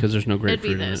 funny because there's no it'd be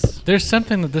grapefruit in it. this. There's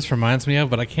something that this reminds me of,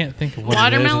 but I can't think of what it is at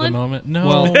the Watermelon? moment. No.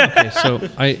 Well, okay, so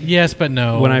yes, but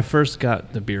no. When I first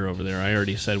got the beer over there, I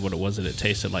already said what it was that it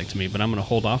tasted like to me, but I'm going to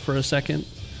hold off for a second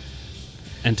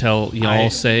until y'all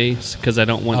say, because I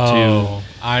don't want to.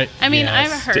 I mean,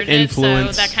 I've heard To it,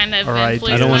 influence so that kind of our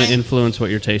idea. I don't want to influences influence what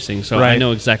you're tasting, so Right. I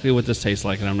know exactly what this tastes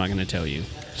like, and I'm not going to tell you.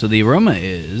 So the aroma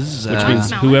is... Which means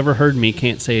smell whoever heard me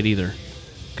can't say it either,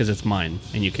 because it's mine,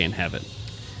 and you can't have it.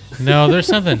 No, there's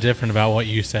something different about what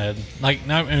you said. Like,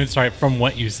 no, I mean, sorry, from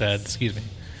what you said. Excuse me,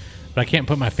 but I can't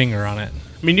put my finger on it.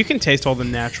 I mean, you can taste all the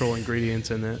natural ingredients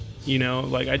in it. You know,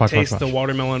 like I Watch, taste watch. the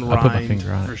watermelon I'll put my rind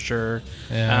finger on it. for sure.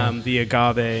 Yeah. The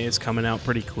agave is coming out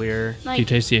pretty clear. Do you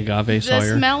taste the agave, the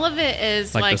Sawyer? smell of it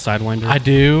is Like like the Sidewinder? I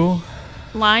do.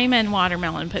 lime and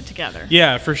watermelon put together.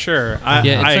 Yeah, for sure. Yeah, I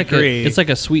it's like agree. it's like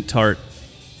a sweet tart.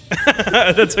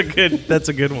 That's a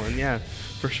good one. Yeah,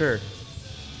 for sure.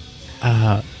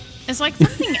 It's like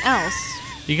something else.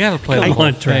 You got to play the Come whole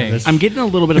on, thing. Travis. I'm getting a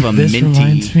little bit of a This minty...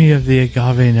 reminds me of the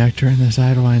agave nectar and the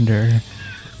Sidewinder.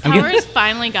 Powers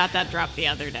finally got that drop the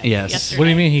other day. Yes. Yesterday. What do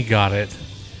you mean he got it?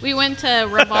 We went to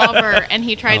Revolver and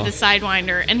he tried the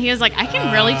Sidewinder and he was like, I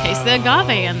can really taste the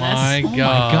agave in this. My God.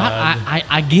 God,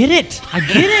 I get it. I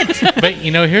get it. But,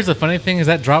 you know, here's the funny thing is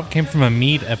that drop came from a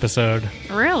mead episode.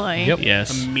 Really? Yep.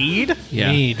 Yes. Mead?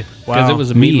 Yeah. Mead. Because it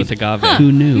was a mead with agave. Huh,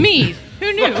 Who knew? Mead.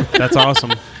 Who knew? That's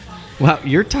awesome. Wow,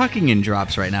 you're talking in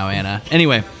drops right now, Anna.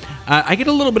 Anyway, I get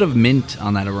a little bit of mint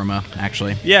on that aroma,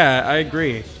 actually. Yeah, I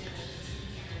agree.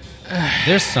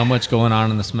 There's so much going on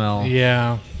in the smell.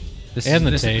 Yeah. And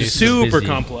the taste. Super busy.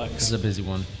 complex. This is a busy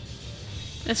one.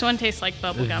 This one tastes like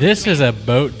bubblegum. This to me. is a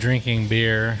boat drinking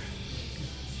beer.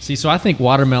 See, so I think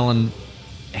watermelon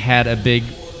had a big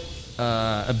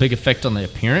effect on the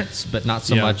appearance, but not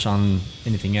so Yeah. much on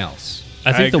anything else.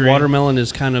 I think the agree. watermelon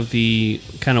is kind of the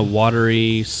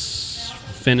watery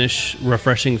finish,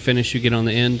 refreshing finish you get on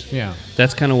the end. Yeah.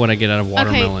 That's kind of what I get out of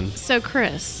watermelon. Okay, so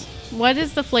Chris, what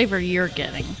is the flavor you're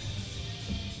getting?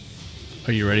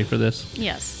 Are you ready for this?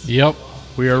 Yes. Yep.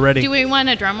 We are ready. Do we want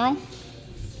a drum roll?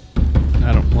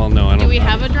 I don't. Well, no, I don't. Do we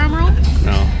have a drum roll?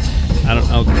 No, I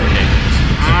don't.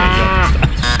 Okay.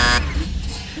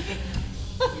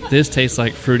 This tastes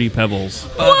like Fruity Pebbles.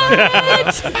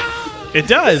 It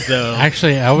does, though.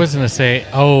 Actually, I was going to say,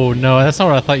 oh, no, that's not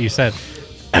what I thought you said.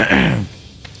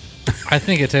 I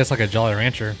think it tastes like a Jolly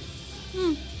Rancher.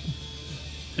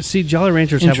 See, Jolly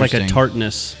Ranchers have like a Interesting.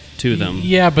 tartness to them.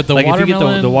 Yeah, but the like if you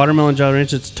watermelon... get the watermelon Jolly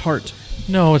Rancher, it's tart.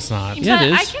 No, it's not. Yeah, But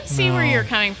it is. I can see where you're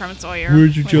coming from, Sawyer.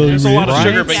 Where's your Jolly There's a lot of Right?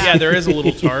 sugar, but yeah, there is a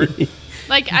little tart.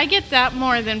 Like, I get that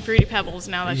more than Fruity Pebbles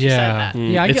now that you said Yeah. that.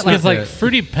 Yeah, I It's get like, like the-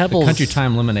 Fruity the Pebbles. Country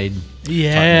Time lemonade.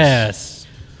 Yes.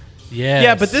 Yes.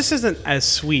 Yeah, but this isn't as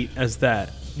sweet as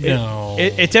that. No.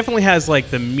 It definitely has like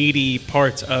the meaty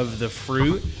parts of the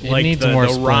fruit, It like needs the more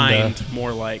rind, Splenda.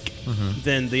 more like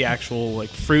than the actual like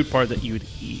fruit part that you would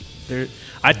eat. There,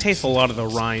 I taste a lot of the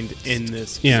rind in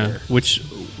this. Yeah, beer. which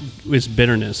is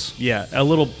bitterness. Yeah, a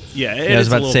little. Yeah, it Yeah, I was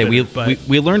is a about to little say, bitter, but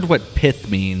we learned what pith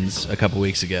means a couple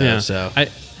weeks ago. Yeah. So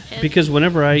Because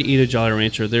whenever I eat a Jolly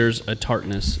Rancher, there's a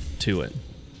tartness to it.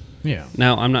 Yeah.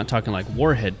 Now, I'm not talking like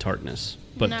Warhead tartness,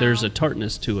 but No. there's a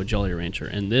tartness to a Jolly Rancher,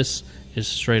 and this is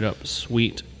straight up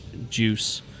sweet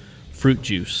juice, fruit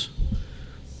juice.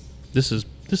 This is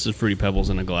Fruity Pebbles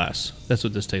in a glass. That's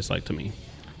what this tastes like to me.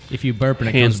 If you burp and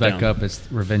it Hands comes back down. up, it's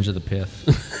Revenge of the Pith.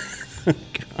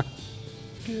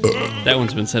 That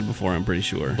one's been said before, I'm pretty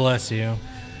sure. Bless you.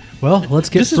 Well, let's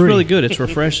get This is free. really good. It's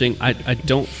refreshing. I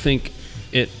don't think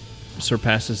it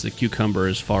surpasses the cucumber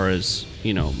as far as,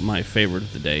 my favorite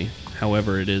of the day.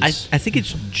 However, it is. I think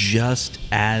it's just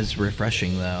as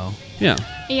refreshing, though. Yeah.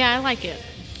 Yeah, I like it.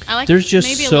 I like There's just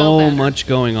maybe a little so better. much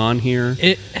going on here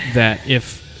that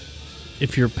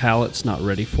if your palate's not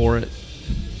ready for it,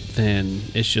 then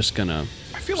it's just gonna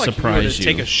I feel like if you were surprise to you.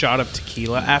 take a shot of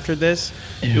tequila after this,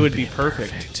 it would be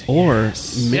perfect. Or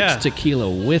mix Yeah. tequila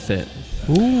with it.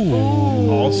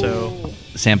 Also,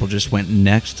 Sample just went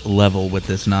next level with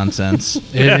this nonsense.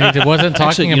 It wasn't talking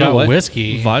Actually, you know about what?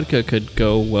 whiskey. Vodka could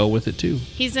go well with it too.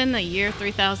 He's in the year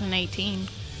 3018.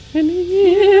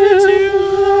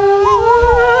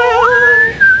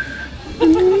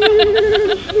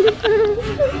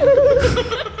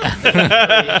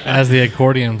 As the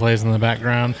accordion plays in the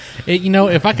background.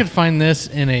 If I could find this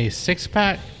in a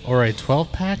 6-pack or a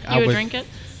 12-pack, I You would would drink it?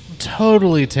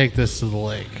 totally take this to the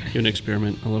lake. You can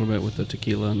experiment a little bit with the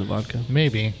tequila and the vodka.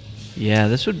 Maybe. Yeah,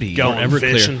 this would be Going Everclear.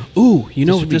 fishing. Ooh, you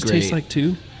know This what would be this tastes great. like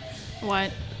too?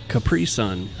 What? Capri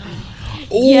Sun.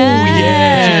 Oh,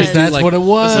 yes, Do that's like- what it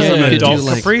was. This is an you could adult do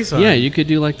like, Capri Sun. Yeah, you could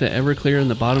do like the Everclear in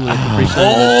the bottom of the Capri Sun.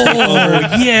 Oh,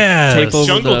 yes. Tape over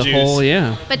Jungle the juice. whole,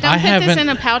 yeah. But don't I put this haven't- in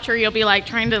a pouch or you'll be like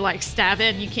trying to like stab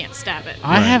it and you can't stab it.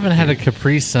 I haven't had a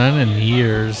Capri Sun in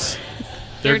years.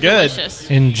 They're good. Delicious.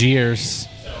 In years.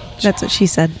 That's what she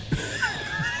said.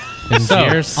 In So,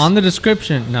 years. on the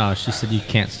description, no, she said you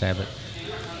can't stab it.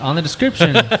 On the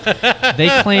description, they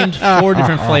claimed 4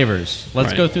 different flavors. Let's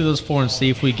Right. go through those 4 and see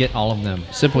if we get all of them.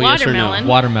 Simple yes or no. Watermelon.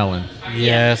 Watermelon.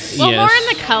 Yes. Well, Yes. more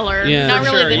in the color, Yeah. not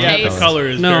really Sure, the yeah, taste. the color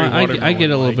is No, very I get a watermelon-like.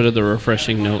 little bit of the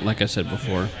refreshing note, like I said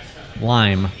before.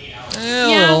 Lime.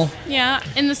 Yeah.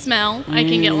 In the smell, I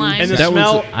can get lime. And the That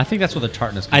smell, one's I think that's where the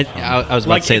tartness I comes from. was about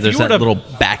Like, to say if there's you were that to- little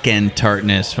back end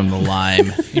tartness from the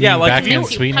lime. yeah, like back if you, end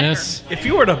sweetness. if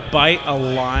you were to bite a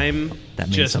lime, That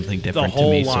means just something the different to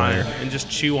whole me, lime, Sawyer. and just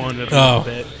chew on it a Oh.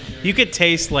 little bit, you could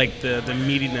taste like the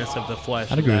meatiness of the flesh.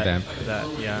 I'd of agree with that.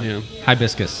 Yeah. Yeah.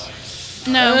 Hibiscus.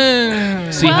 No.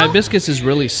 See, Well- hibiscus is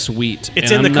really sweet.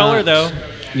 It's and in the I'm color not- though.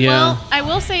 Yeah. Well, I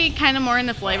will say kind of more in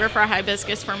the flavor for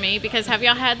hibiscus for me because have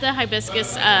y'all had the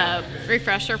hibiscus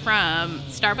refresher from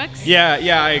Starbucks? Yeah,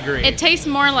 I agree. It tastes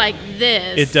more like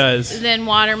this. It does. Than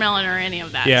watermelon or any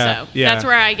of that. Yeah, So yeah. that's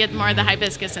where I get more of the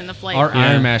hibiscus in the flavor. Our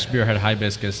Iron Mash beer had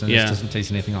hibiscus, and Yeah. this doesn't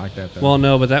taste anything like that, though. well,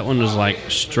 no, but that one was like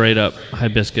straight up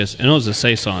hibiscus, and it was a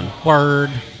saison. Word.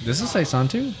 This is Saison,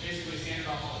 too.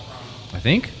 I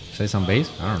think. Saison base?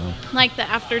 I don't know. Like the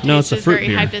aftertaste No, it's a is fruit very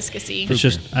beer. hibiscusy. It's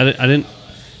just I didn't.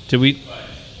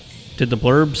 Did the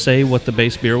blurb say what the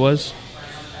base beer was,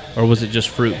 or was it just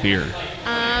fruit beer?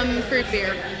 Fruit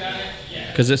beer.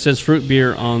 Because it says fruit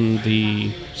beer on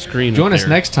the screen. Join up us there.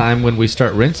 next time when we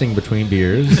start rinsing between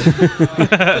beers.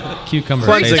 Cucumber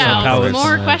Cleansing Saison. our palates.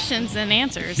 More questions than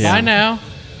answers. Yeah. I know.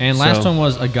 And last So- one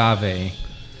was agave.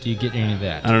 Do you get any of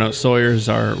that? I don't know. Sawyer's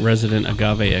our resident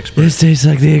agave expert. This tastes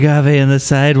like the agave in the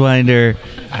Sidewinder.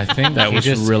 I think That you was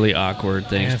just, really awkward.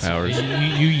 Thanks, yes, Powers.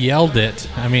 You yelled it.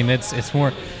 I mean, it's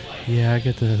more. Yeah, I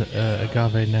get the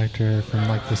agave nectar from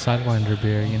like the Sidewinder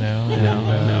beer, you know.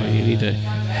 No, you need to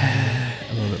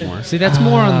a little bit more. See, that's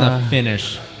more on the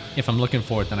finish. If I'm looking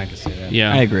for it, then I can say that.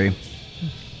 Yeah, I agree.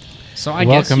 So I Welcome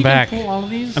guess you back. can pull all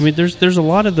of these. I mean, there's a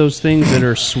lot of those things that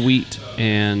are sweet,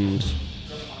 and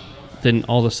then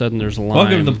all of a sudden there's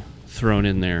Welcome lime to- thrown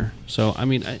in there. So I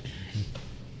mean,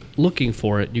 looking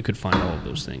for it, you could find all of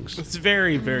those things. It's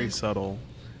very, very subtle.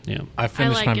 Yeah. I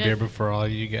finished like my it. beer before all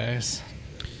you guys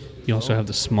You also have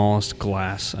the smallest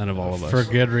glass out of all of us for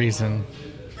good reason.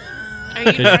 Are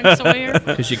you drunk, Sawyer?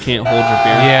 because you can't hold your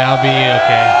beer. Yeah, I'll be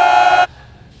okay.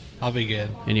 I'll be good.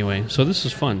 Anyway, so this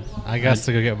is fun. I got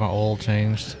to go get my oil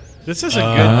changed. This is a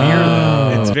good beer,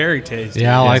 though. It's very tasty.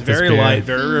 Yeah, I like it's this very beer. light,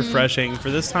 very refreshing for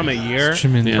this time of year. It's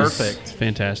tremendous. Yeah, Perfect. It's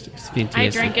fantastic. It's I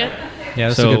fantastic. drink it. yeah,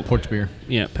 that's so- a good porch beer.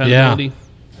 Yeah, poundability.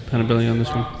 Poundability on this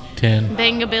one. 10.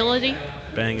 Bangability.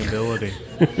 Bangability.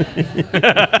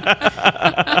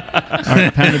 All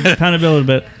right,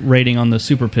 poundability rating on the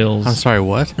super pills. I'm sorry,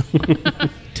 what?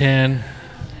 10.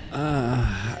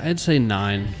 I'd say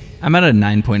 9. I'm at a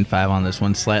 9.5 on this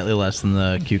one, slightly less than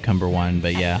the cucumber one,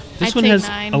 but yeah. This I'd one say has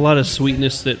 9. a lot of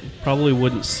sweetness that probably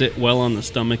wouldn't sit well on the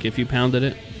stomach if you pounded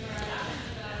it.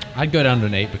 I'd go down to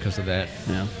an 8 because of that.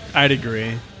 Yeah. I'd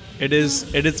agree.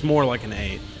 It's more like an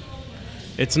 8.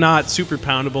 It's not super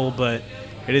poundable, but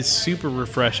it is super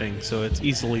refreshing, so it's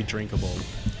easily drinkable.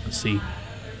 Let's see.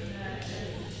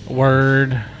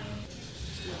 Word.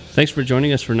 Thanks for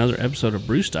joining us for another episode of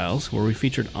Brew Styles, where we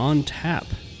featured On Tap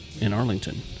in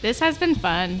Arlington. This has been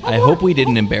fun. I hope we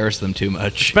didn't embarrass them too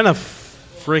much. It's been a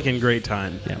freaking great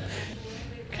time. Yeah.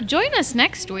 Join us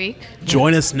next week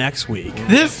Join us next week.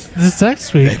 This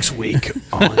next week. Next week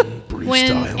on Brew when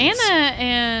Styles. Anna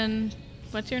and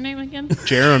what's your name again?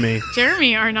 Jeremy.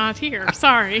 Jeremy are not here.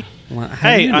 Sorry. Well, how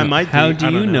Hey, do you know, I might be. How I do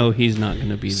don't you know. know he's not going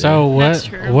to be there? So That's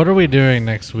true. what are we doing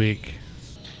next week?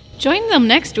 Join them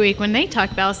next week when they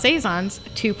talk about Saisons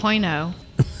 2.0.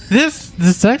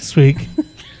 This next week.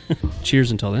 Cheers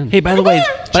until then. Hey, by the way,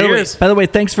 Cheers.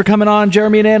 thanks for coming on,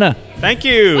 Jeremy and Anna. Thank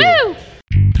you. Woo!